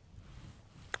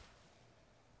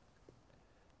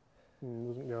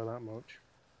 Doesn't go that much.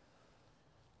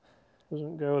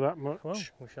 Doesn't go that much. Well,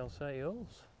 we shall say yours.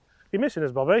 You're missing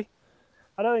us, Bobby.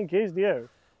 I don't think he is, do you?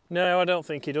 No, I don't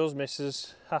think he does miss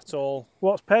us at all.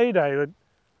 What's payday?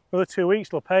 Another 2 weeks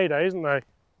till payday, isn't they?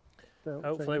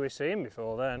 Hopefully we see him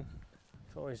before then.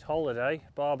 For his holiday,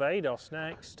 Barbados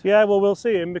next. Yeah, well, we'll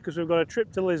see him because we've got a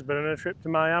trip to Lisbon and a trip to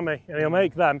Miami, and he'll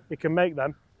make them. He can make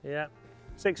them. Yeah.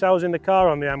 6 hours in the car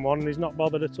on the M1 and he's not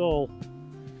bothered at all.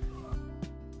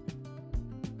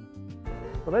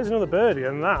 Well, there's another birdie,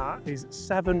 and that is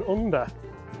 7 under.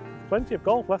 Plenty of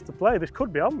golf left to play. This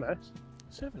could be on this.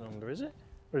 7 under, is it?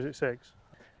 Or is it 6?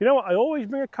 You know what? I always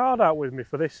bring a card out with me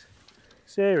for this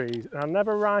series, and I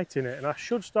never write in it, and I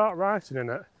should start writing in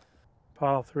it.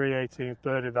 Par 3, 18th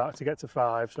birdie that to get to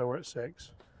 5, so we're at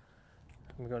 6.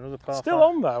 We've got another par Still 5.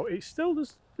 on though. It still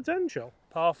does potential.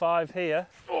 Par 5 here.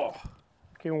 Oh,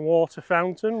 looking water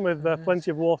fountain with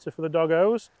plenty of water for the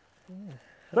doggos. Yeah.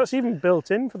 That's even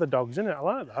built in for the dogs, isn't it? I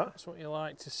like that. That's what you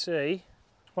like to see.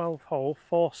 12th hole,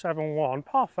 471,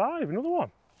 par 5, another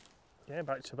one. Yeah,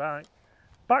 back to back.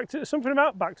 Back to something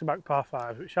about back-to-back par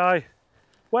 5s, which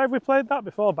where have we played that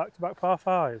before? Back-to-back par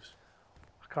 5s.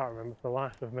 I can't remember for the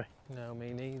life of me. No,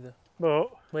 me neither. But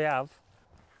We have.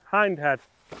 Hindhead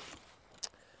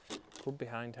Could be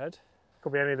Hindhead.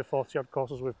 could be any of the 40-odd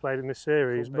courses we've played in this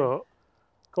series, Could be. but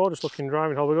gorgeous-looking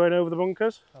driving hole. We're going over the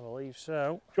bunkers. I believe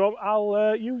so. Do you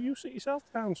want, you sit yourself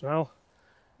down, so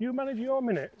you manage your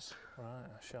minutes. Right,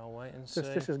 I shall wait and see.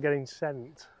 This is getting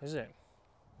sent. Is it?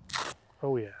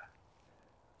 Oh yeah.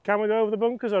 Can we go over the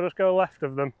bunkers or just go left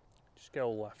of them? Just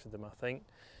go left of them, I think.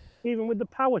 Even with the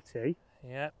power tee?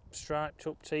 Yep, striped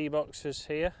up tee boxes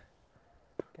here.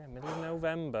 Again, middle of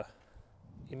November.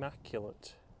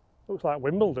 Immaculate. Looks like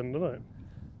Wimbledon, doesn't it?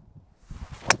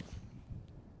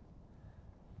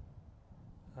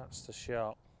 That's the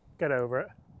shot. Get over it.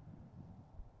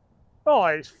 Oh,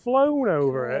 it's flown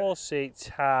over Of it. course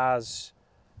it has.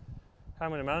 I'm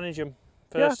going to manage them.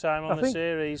 First time on I the think-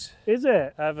 series Is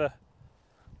it? ever.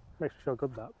 Makes me feel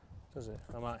good, that. Does it?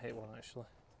 I might hit one actually.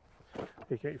 You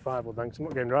can get your 5 wood then, 'cause I'm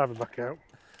not getting driver back out.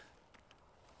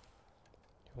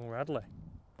 Young Radley.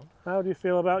 How do you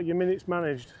feel about your minutes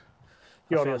managed?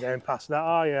 You're feel- not getting past that,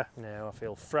 are you? No, I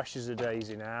feel fresh as a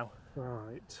daisy now.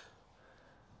 Right.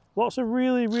 Lots of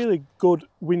really, really good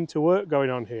winter work going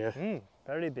on here.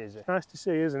 Very busy. Nice to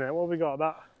see, isn't it? What have we got?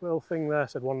 That little thing there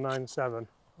said 197.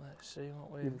 Let's see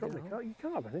what we've You've got. probably you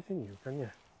can't have anything, you can you?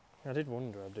 I did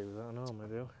wonder I'd do that. I normally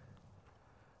do.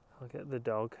 I'll get the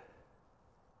dog.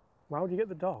 Why would you get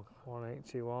the dog?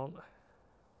 181.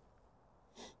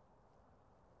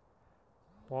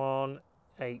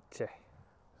 180. It's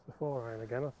the 4-iron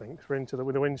again, I think. We're into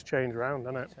with the wind's changed round,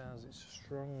 hasn't it? It has. It's a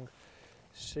strong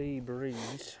sea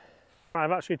breeze.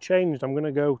 I've actually changed. I'm going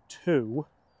to go 2,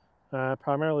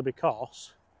 primarily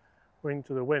because we're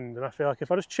into the wind, and I feel like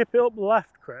if I just chip it up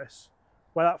left, Chris,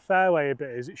 where that fairway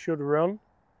bit is, it should run.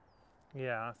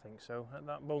 Yeah, I think so. At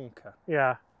that bunker.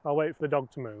 Yeah, I'll wait for the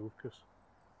dog to move, because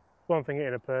one thing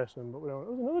hitting a person, but we don't.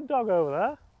 There's another dog over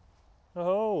there.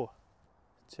 Oh,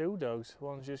 2 dogs.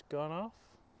 One's just gone off.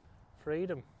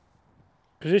 Freedom.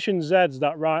 Position Z's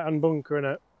that right-hand bunker in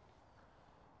it.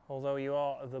 Although you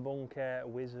are the bunker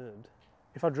wizard.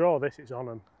 If I draw this, it's on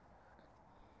him.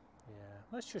 Yeah.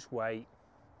 Let's just wait.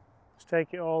 Let's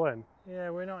take it all in. Yeah,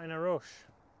 we're not in a rush.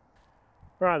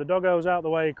 Right, the doggo's out the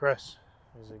way, Chris.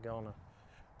 Is it gonna?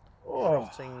 Oh,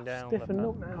 Trotting down the stiffen path.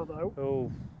 up now, though.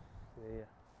 Oh, yeah.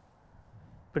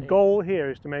 The goal here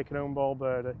is to make an own ball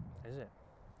birdie. Is it?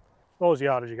 What was the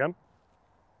yardage again?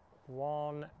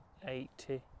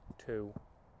 182.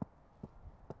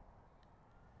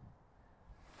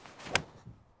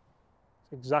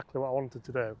 It's exactly what I wanted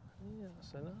to do. Yeah,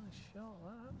 that's a nice shot,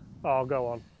 that. Oh, go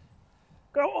on.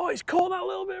 Go! Oh, it's caught that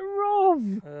little bit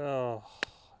rough. Oh.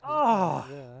 Ah,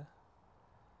 Yeah.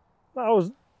 that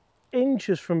was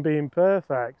inches from being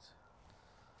perfect.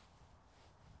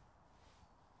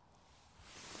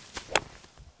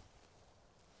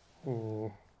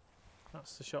 Mm.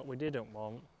 That's the shot we didn't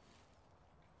want.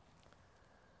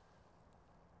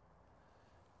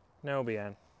 No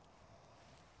bien.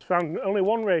 Found only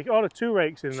one rake, or two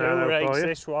rakes in there. Two though, rakes for you.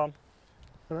 this one.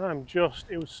 And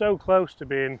it was so close to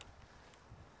being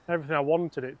everything I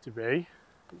wanted it to be.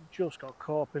 It just got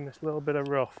caught up in this little bit of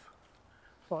rough.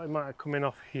 Thought it might have come in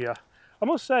off here. I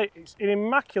must say, it's in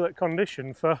immaculate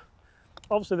condition for,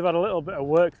 obviously they've had a little bit of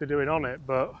work they're doing on it,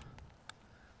 but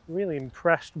really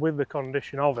impressed with the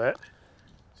condition of it.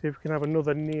 See if we can have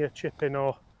another near chip in,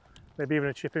 or maybe even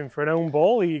a chip in for an own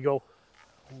ball eagle.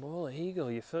 Ball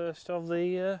eagle, your first of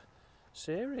the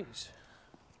series.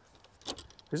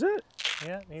 Is it?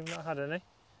 Yeah, you've not had any,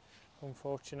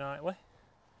 unfortunately.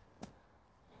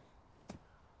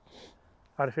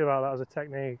 How do you feel about that as a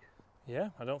technique? Yeah,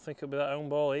 I don't think it'll be that own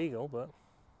ball eagle, but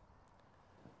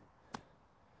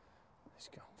he's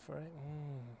gone for it.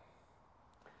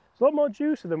 It's a lot more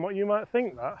juicy than what you might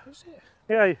think. That Is it?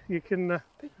 yeah, you can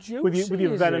Bit juicy, with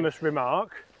your is venomous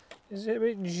remark. Is it a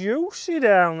bit juicy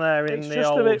down there in It's the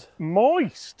just old, a bit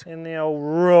moist. in the old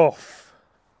rough?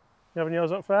 You having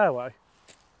yours up fairway?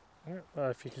 Well,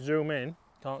 if you can zoom in,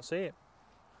 can't see it.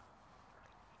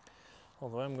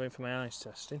 Although I'm going for my eyes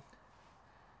testing.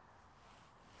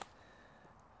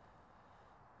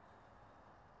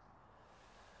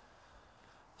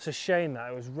 It's a shame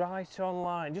that it was right on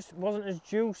line. Just wasn't as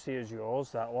juicy as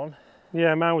yours, that one.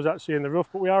 Yeah, mine was actually in the rough,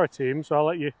 but we are a team, so I'll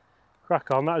let you crack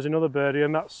on. That is another birdie,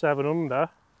 and that's 7 under.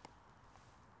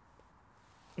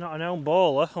 Not an own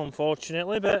baller,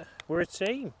 unfortunately, but we're a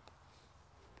team.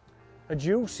 A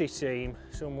juicy team,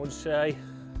 some would say.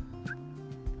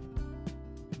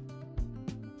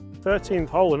 13th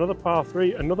hole, another par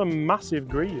 3, another massive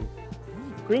green.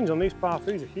 Greens on these par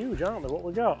 3s are huge, aren't they? What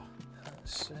we got?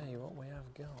 Let's see what we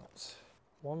have got.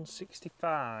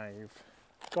 165.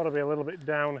 Got to be a little bit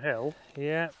downhill.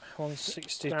 Yeah,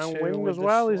 162. Downwind with as the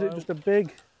well. Is it slope. just a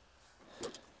big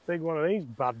one of these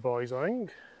bad boys, I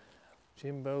think?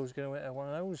 Jimbo's going to hit one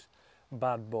of those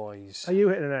bad boys. Are you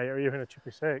hitting an 8 or are you hitting a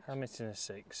chippy 6? I'm hitting a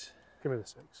 6. Give me the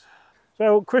 6.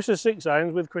 So Chris's 6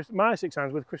 irons with my 6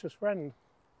 irons with Chris's friend.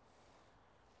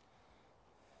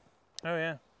 Oh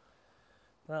yeah,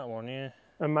 that one, yeah.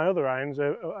 And my other irons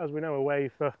are, as we know, away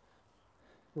for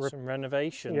Some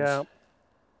renovations. yeah.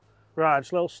 Right,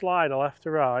 just a little slider left to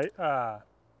right. Ah.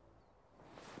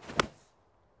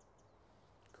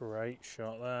 Great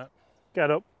shot that. Get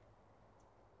up.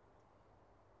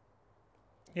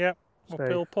 Yep, Safe.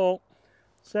 uphill pull.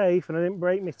 Safe, and I didn't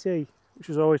break my tee, which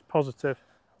was always positive.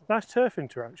 Nice turf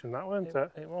interaction, that, weren't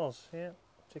it? It was, yeah.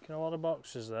 Ticking a lot of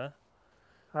boxes there.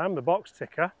 I'm the box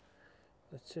ticker.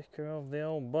 The ticker of the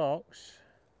old box.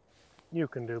 You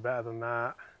can do better than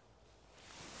that.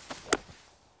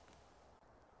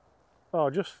 Oh,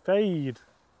 just fade.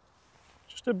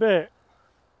 Just a bit.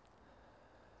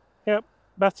 Yep,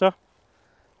 better.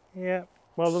 Yep.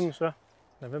 Well done, sir.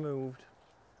 Never moved.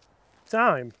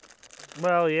 Time.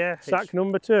 Well, yeah. Sack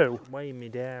number 2. It's weighing me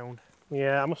down.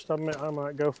 Yeah, I must admit I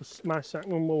might go for my sack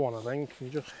number 1, I think.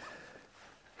 And just...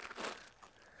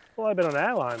 Well, they've been on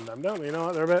airline then, don't they? You know,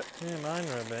 like they're a bit... Yeah, mine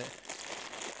are a bit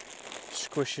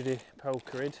squishity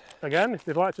pokerid. Again, if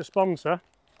they'd like to sponsor,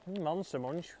 Monster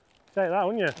Munch. take that,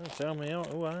 wouldn't you? Don't tell me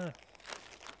who I.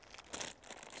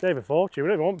 Save a fortune. We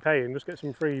don't want paying, just get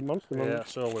some free Monster Munch. Yeah,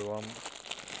 that's all we want.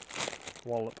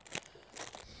 Wallop.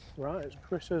 Right, it's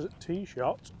Chris's tee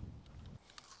shot.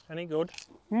 Any good?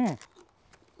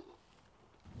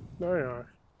 Very nice.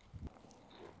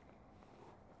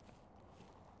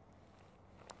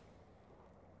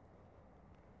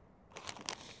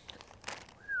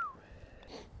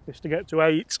 Just to get to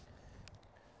 8.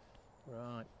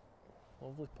 Right.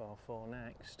 Lovely par 4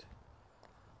 next.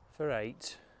 For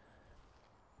 8.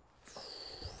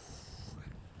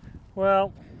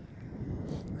 Well,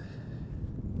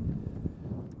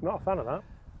 Not a fan of that.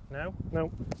 no,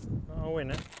 No. not a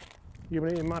winner. You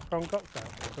been eating my prawn cocktail?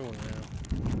 Oh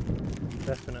no.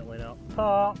 Definitely not.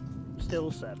 Par,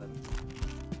 still 7.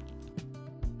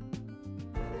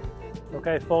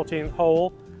 Okay, 14th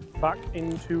hole. Back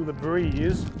into the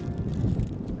breeze.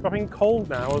 Dropping cold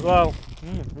now as well.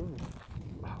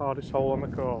 Hardest hole on the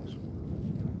course.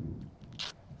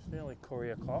 It's nearly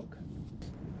curry o'clock.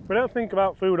 We don't think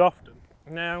about food often.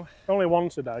 Now, Only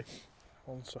once a day.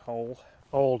 once a hole.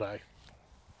 All day.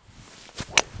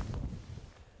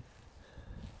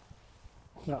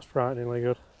 That's frighteningly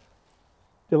good.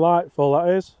 Delightful, that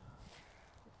is.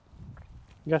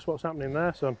 Guess what's happening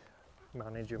there, son?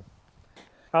 Manage them.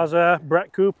 As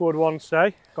Brett Cooper would once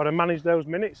say, got to manage those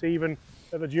minutes even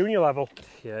at the junior level.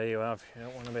 Yeah, you have. You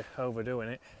don't want to be overdoing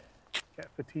it. Get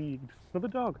fatigued. Another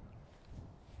dog.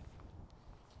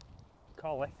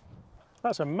 collie.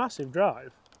 That's a massive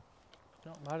drive.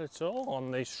 Not bad at all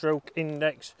on the Stroke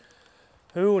Index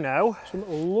Uno. Some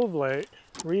lovely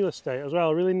real estate as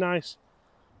well. Really nice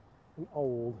and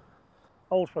old.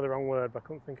 Old's probably the wrong word, but I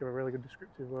couldn't think of a really good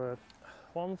descriptive word.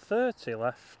 130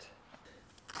 left.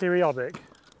 Periodic.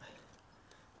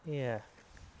 Yeah.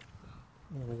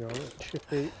 There we go, a little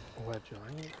chippy wedge,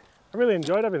 I think. I really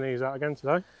enjoyed having these out again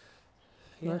today.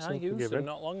 Yeah, Nice I and used them forgiving.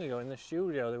 not long ago in the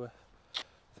studio. They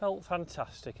felt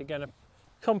fantastic. Again,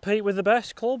 compete with the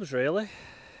best clubs really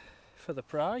for the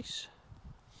price.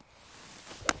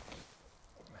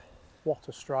 What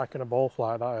a strike and a ball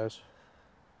flight that is.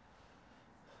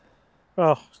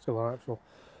 Oh, still delightful.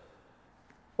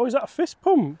 Oh, is that a fist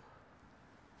pump?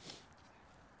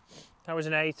 That was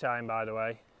an A-time, by the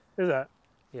way. Is it?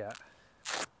 Yeah.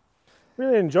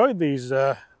 Really enjoyed these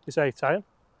this A-time.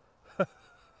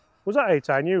 Was that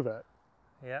A-time Juve?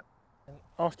 Yep. An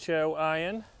Ocho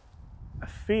iron. A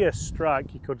fierce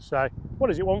strike, you could say. What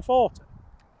is it, 140?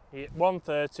 Yeah,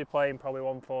 130 playing probably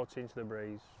 140 into the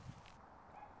breeze.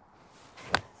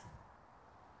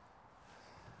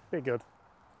 Pretty good.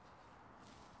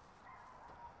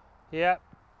 Yep.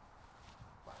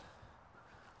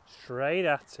 Straight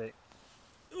at it.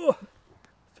 Ugh.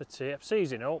 For tea. I'm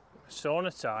seizing up.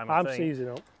 Sauna time, I I'm think. seizing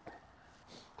up.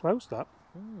 Close that.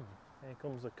 Here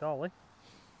comes the collie.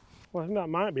 Well, I think that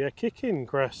might be a kick in,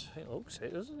 Chris. It looks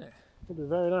it, doesn't it? It'll be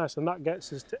very nice, and that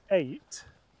gets us to 8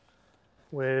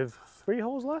 with 3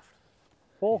 holes left?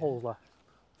 4 holes left.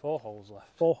 4 holes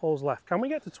left. 4 holes left. Can we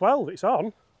get to 12? It's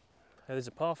on. There's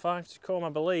a par 5 to come, I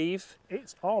believe.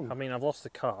 It's on. I mean, I've lost the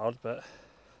card, but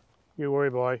You worry,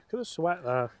 boy. Look at the sweat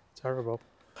there. Terrible.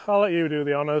 I'll let you do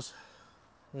the honours.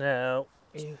 no.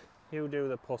 You do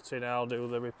the putting, I'll do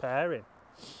the repairing.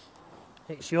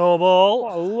 It's your ball.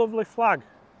 What a lovely flag.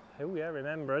 Oh yeah,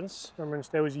 Remembrance. Remembrance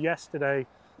Day was yesterday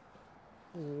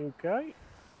in the UK.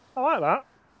 I like that.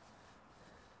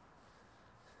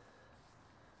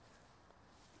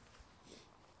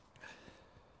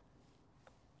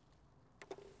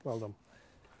 Well done.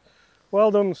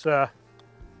 Well done, sir.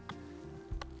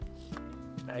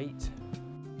 8.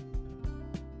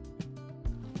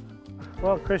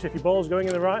 Well, Chris, if your ball's going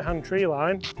in the right-hand tree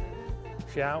line,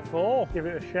 Shout 4. give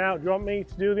it a shout. Do you want me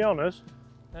to do the honours?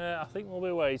 I think we'll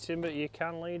be waiting, but you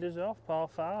can lead us off, par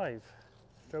 5.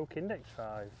 Stroke Index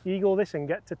 5. Eagle this and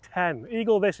get to 10.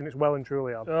 Eagle this and it's well and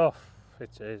truly on. Oh,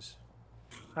 it is.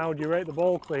 How do you rate the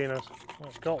ball cleaners? Well,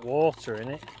 it's got water in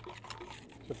it.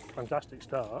 It's a fantastic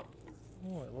start.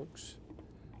 Oh, it looks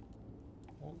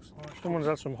like Someone's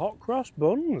had some hot cross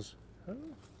buns.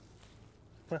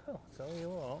 Well, tell you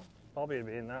what, Bobby would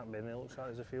be in that bin. It looks like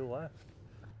there's a few left.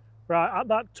 Right, at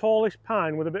that tallest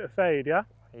pine with a bit of fade, yeah?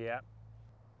 Yeah.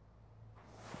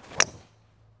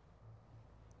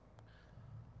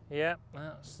 Yep,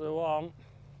 that's the one.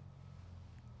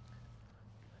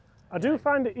 I do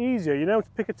find it easier, you know, to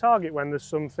pick a target when there's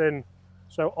something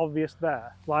so obvious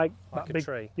there. Like Like that a big,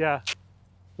 tree. yeah,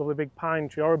 lovely big pine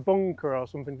tree or a bunker or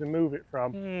something to move it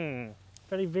from.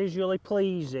 Very visually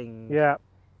pleasing. Yeah.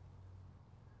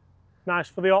 Nice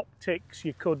for the optics,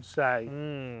 you could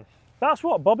say. That's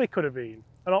what Bobby could have been,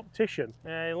 an optician.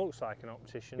 Yeah, he looks like an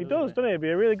optician. He does, doesn't he? He'd be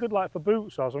a really good like for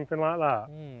boots or something like that.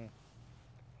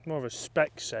 More of a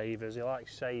spec savers. He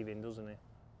likes saving, doesn't he?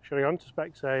 Should have gone to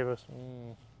Specsavers.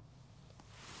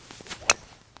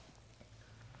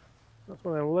 That's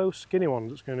one of them low skinny ones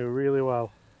that's going to do really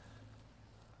well.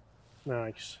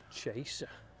 Nice. Chaser.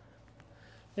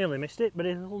 Nearly missed it, but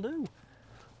it'll do.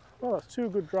 Well, that's 2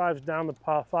 good drives down the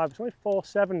par 5. It's only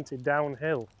 470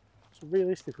 downhill. So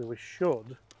realistically, we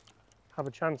should have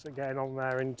a chance at getting on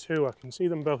there in 2. I can see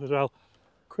them both as well.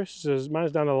 Chris's,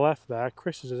 mine's down to the left there.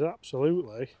 Chris's is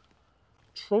absolutely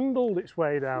trundled its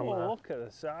way down there. Look at the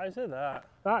size of that.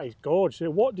 That is gorgeous.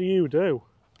 What do you do?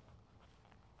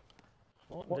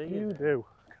 What do you do?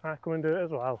 Can I come and do it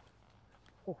as well?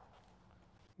 Oh.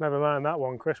 Never mind that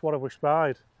one, Chris. What have we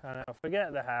spied? I know,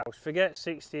 forget the house, forget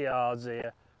 60 yards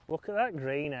here. Look at that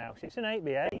greenhouse, it's an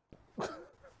 8x8.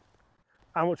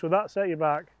 How much would that set you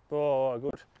back? Oh,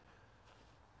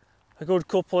 a good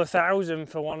couple of thousand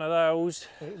for one of those.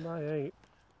 8 by 8.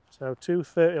 So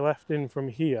 230 left in from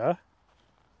here.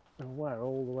 And we're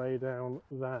all the way down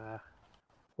there.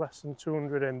 Less than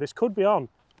 200 in. This could be on.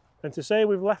 And to say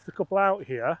we've left a couple out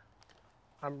here,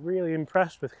 I'm really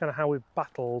impressed with kind of how we've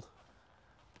battled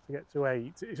to get to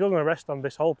 8. It's all going to rest on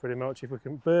this hole pretty much. If we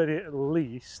can birdie it at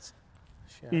least.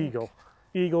 Shank. Eagle.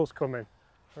 Eagle's coming.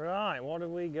 Right, what have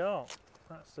we got?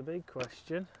 That's the big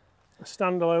question. A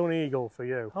standalone eagle for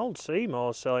you. Old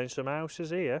Seymour's selling some houses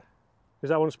here. Is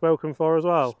that one spoken for as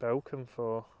well? Spoken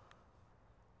for.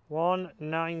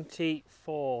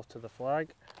 194 to the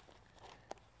flag.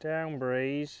 Down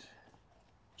breeze.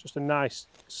 Just a nice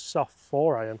soft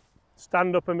 4-iron.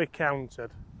 Stand up and be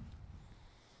counted.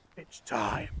 It's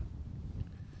time.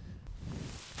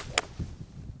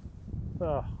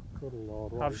 Oh, good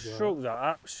lord. What I've is that? struck that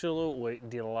absolutely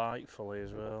delightfully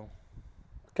as well.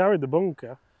 Carried the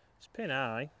bunker. It's pin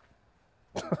high.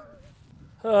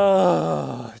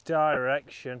 Oh,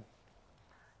 direction.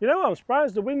 You know what? I'm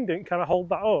surprised the wind didn't kind of hold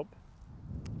that up.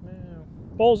 No.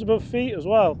 Balls above feet as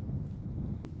well.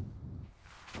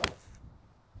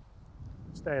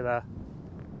 Stay there.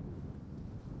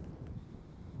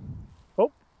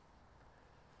 Oh.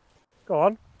 Go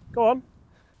on. Go on.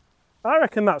 I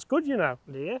reckon that's good, you know.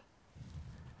 Do you?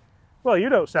 Well, you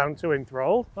don't sound too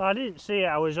enthralled. Well, I didn't see it.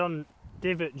 I was on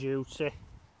divot duty.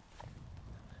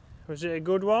 Was it a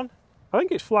good one? I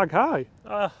think it's flag high.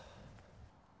 Ah.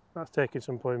 That's taking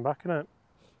some pulling back, isn't it?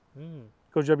 Mm.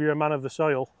 Good job you're a man of the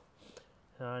soil.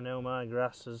 I know my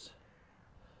grasses.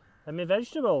 And my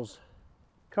vegetables.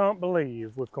 Can't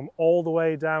believe we've come all the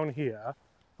way down here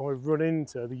and we've run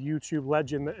into the YouTube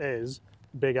legend that is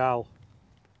Big Al.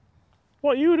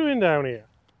 What are you doing down here?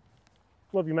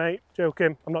 Love you, mate.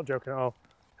 Joking. I'm not joking at all.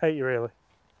 Hate you, really.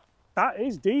 That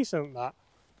is decent, that.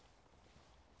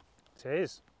 It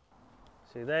is.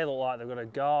 See, they look like they've got a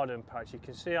garden patch. You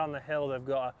can see on the hill they've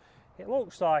got it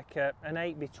looks like an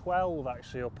 8x12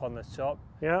 actually up on the top.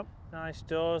 Yeah. Nice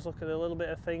doors. Look at the little bit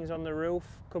of things on the roof.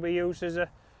 Could be used as a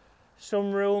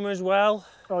sunroom as well.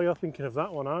 Oh, you're thinking of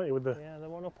that one, aren't you? With the Yeah, the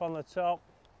one up on the top.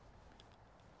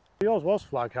 yours was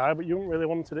flag high, but you haven't really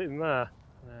wanted it in there.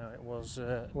 No, it was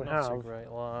We not a have.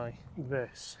 great lie.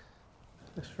 This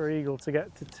for eagle to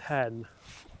get to 10.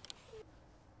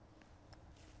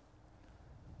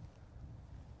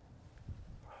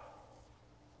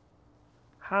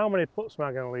 How many putts am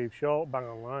I going to leave short? Bang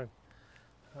on line.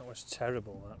 That was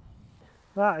terrible, that.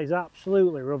 That is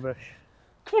absolutely rubbish.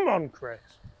 Come on, Chris.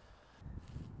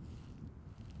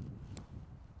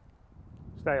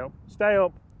 Stay up. Stay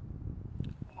up.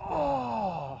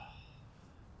 Oh,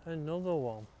 Another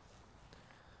one.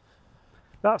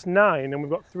 that's 9 and we've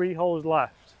got 3 holes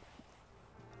left.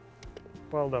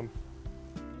 Well done.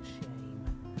 Shame.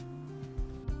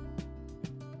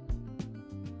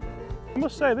 I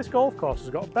must say, this golf course has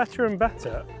got better and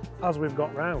better as we've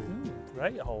got round.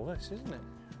 Great hole this, isn't it?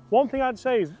 One thing I'd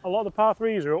say is a lot of the par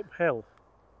 3s are uphill.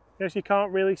 Yes, you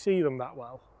can't really see them that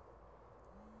well.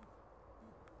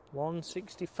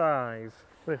 165.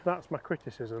 But if that's my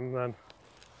criticism, then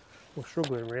we're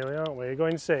struggling really, aren't we? You're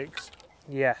going 6.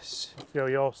 Yes. Go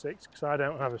your 6, because I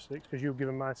don't have a 6, because you've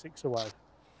given my 6 away.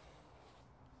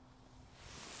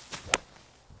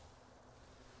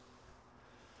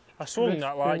 I swung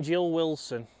that like Jill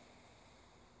Wilson.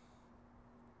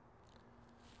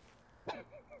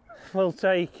 We'll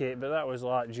take it, but that was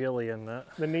like Jillian, that.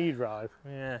 The knee drive.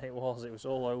 Yeah, it was. It was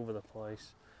all over the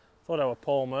place. Thought I were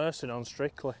Paul Merson on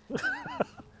Strictly.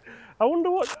 I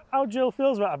wonder how Jill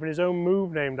feels about having his own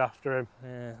move named after him.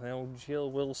 Yeah, the old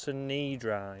Jill Wilson knee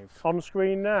drive. On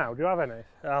screen now, do you have any?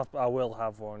 I will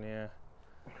have one, yeah.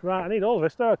 Right, I need all of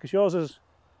this though, because yours is...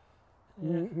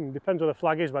 Yeah. Depends where the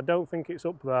flag is, but I don't think it's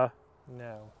up there.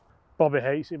 No. Bobby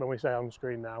hates it when we say on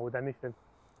screen now with anything.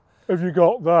 Have you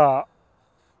got that?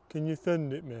 Can you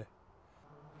send it me?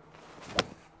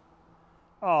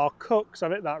 Oh, Cooks,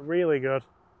 I've hit that really good.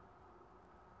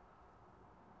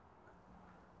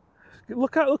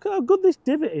 Look how good this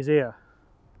divot is here.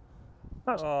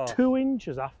 That's 2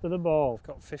 inches after the ball. I've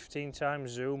got 15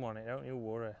 times zoom on it, don't you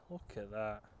worry. Look at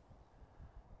that.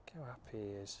 Look how happy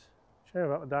he is. Shame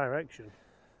about the direction.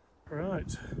 Right.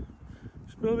 It's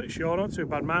a little bit short, not too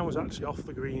bad. Mine was actually off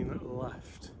the green at the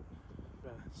left.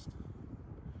 Best.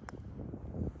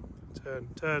 Turn,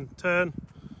 turn, turn.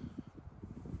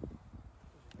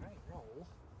 Great roll.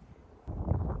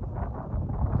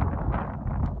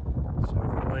 So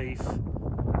relief.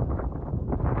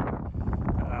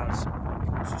 As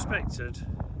suspected, he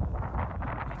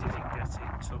didn't get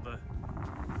into the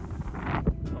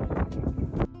hole.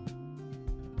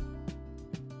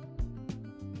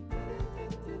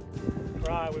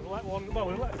 Right, we've let one. Well,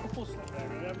 we've let a couple slip there,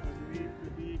 haven't we?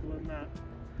 With the eagle and that.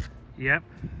 Yep.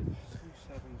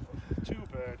 2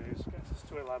 birdies. Gets us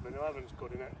to 11. 11's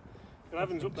good, isn't it?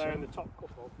 11's up there in the top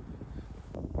couple.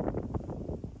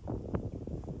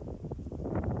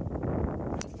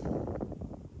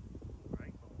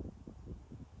 Right.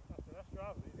 That's the best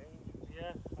drive of these angels.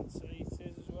 Yeah, I'd say it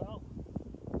is as well.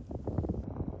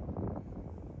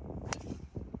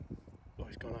 Oh,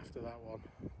 he's gone after that one.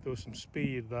 There was some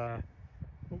speed there.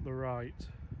 Up the right.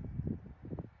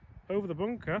 Over the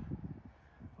bunker.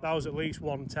 That was at least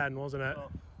 110, wasn't it? Oh.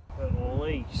 at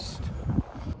least.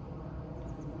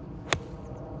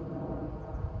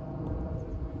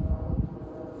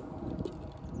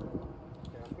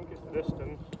 Yeah, I think it's the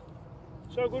distance.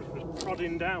 So good for just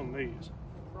prodding down these.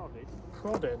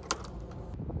 Prodding.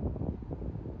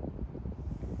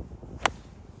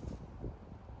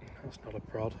 That's not a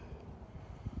prod.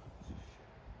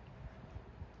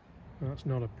 That's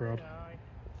not a prod.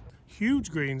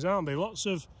 Huge greens, aren't they? Lots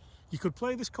of... You could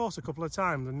play this course a couple of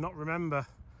times and not remember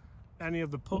any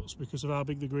of the putts because of how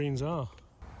big the greens are.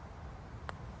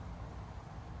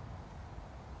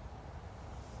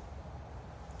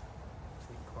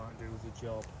 Didn't quite do the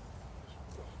job.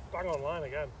 Bang on line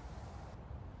again.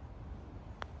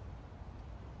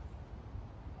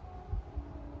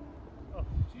 Oh,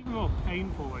 it's even more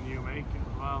painful when you make it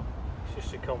as well. It's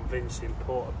just a convincing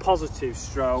putt, a positive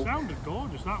stroke. Sounded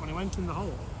gorgeous that when it went in the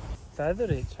hole.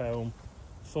 Feathered it home.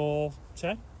 4,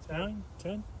 10, 9,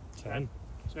 10, 10.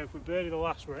 So if we birdie the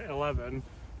last, we're at 11.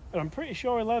 And I'm pretty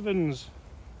sure 11's...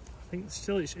 I think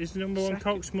still is number one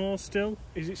Second. Coxmore still?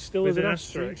 Is it still With as an an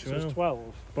asterisk? asterisk, It's well.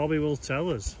 12. Bobby will tell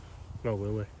us. No,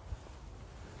 will we?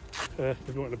 We're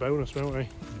going to bonus, won't we? Yeah,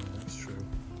 that's true.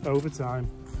 Overtime.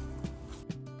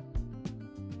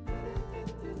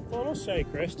 Well, I must say,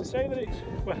 Chris, to say that it's,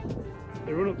 well,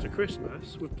 the run up to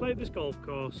Christmas, we've played this golf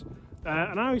course,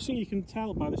 and I always think you can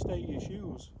tell by the state of your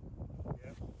shoes.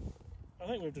 Yeah. I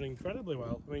think we've done incredibly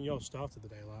well. I mean, yours started the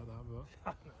day like that,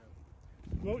 but...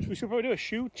 Well, we should probably do a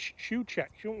shoe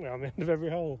check, shouldn't we, on the end of every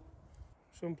hole?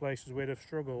 Some places we'd have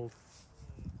struggled,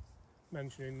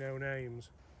 mentioning no names.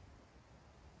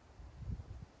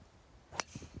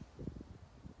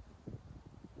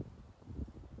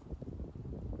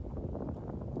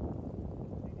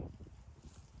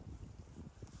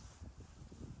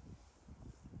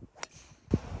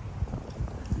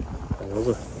 That was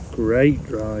a great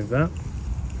drive, that.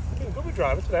 Been a good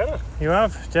driver today, hasn't it? You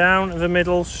have down the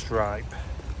middle stripe.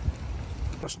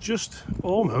 That's just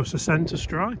almost a centre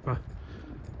striper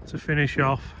to finish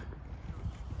off.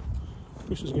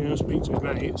 Chris is going to go speak to his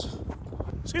mates.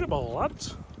 See the ball,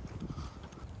 lads.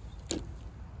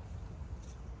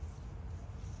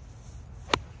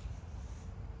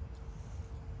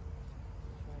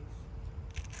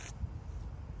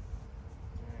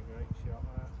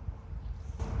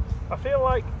 I feel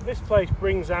like this place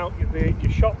brings out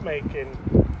your shot making.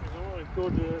 There's a lot of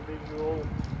good visual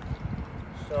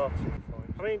starting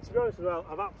points. I mean, to be honest as well,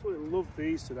 I've absolutely loved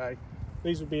these today.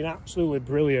 These have been absolutely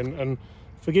brilliant and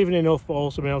forgiving enough, but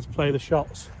also being able to play the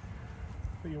shots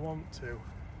that you want to.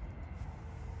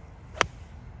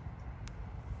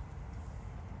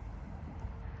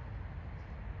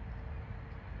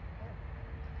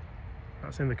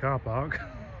 That's in the car park.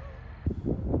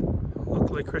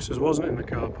 Luckily Chris's wasn't in the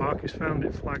car park, he's found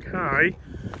it flag high,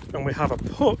 and we have a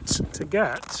putt to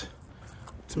get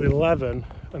to 11,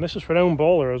 and this is for an own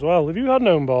baller as well. Have you had an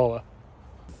own baller?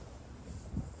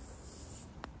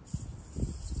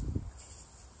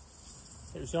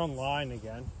 It was on line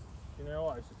again. You know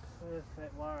what, it's a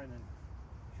perfect line and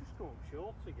it's just going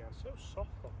short again. So soft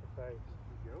off the face.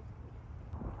 There you go.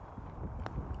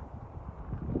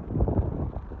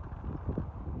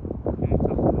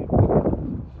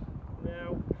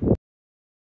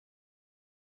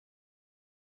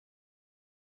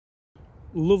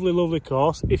 Lovely, lovely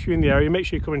course. If you're in the area, make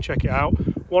sure you come and check it out.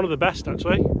 One of the best,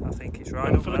 actually. I think it's right.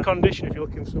 And for the condition, if you're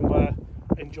looking somewhere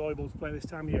enjoyable to play this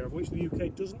time of year, of which the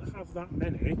UK doesn't have that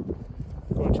many,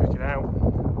 go and check it out.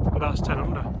 But that's 10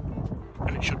 under,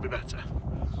 and it should be better.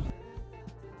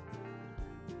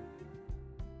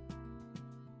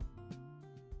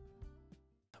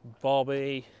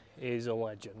 Bobby is a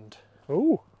legend.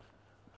 Ooh.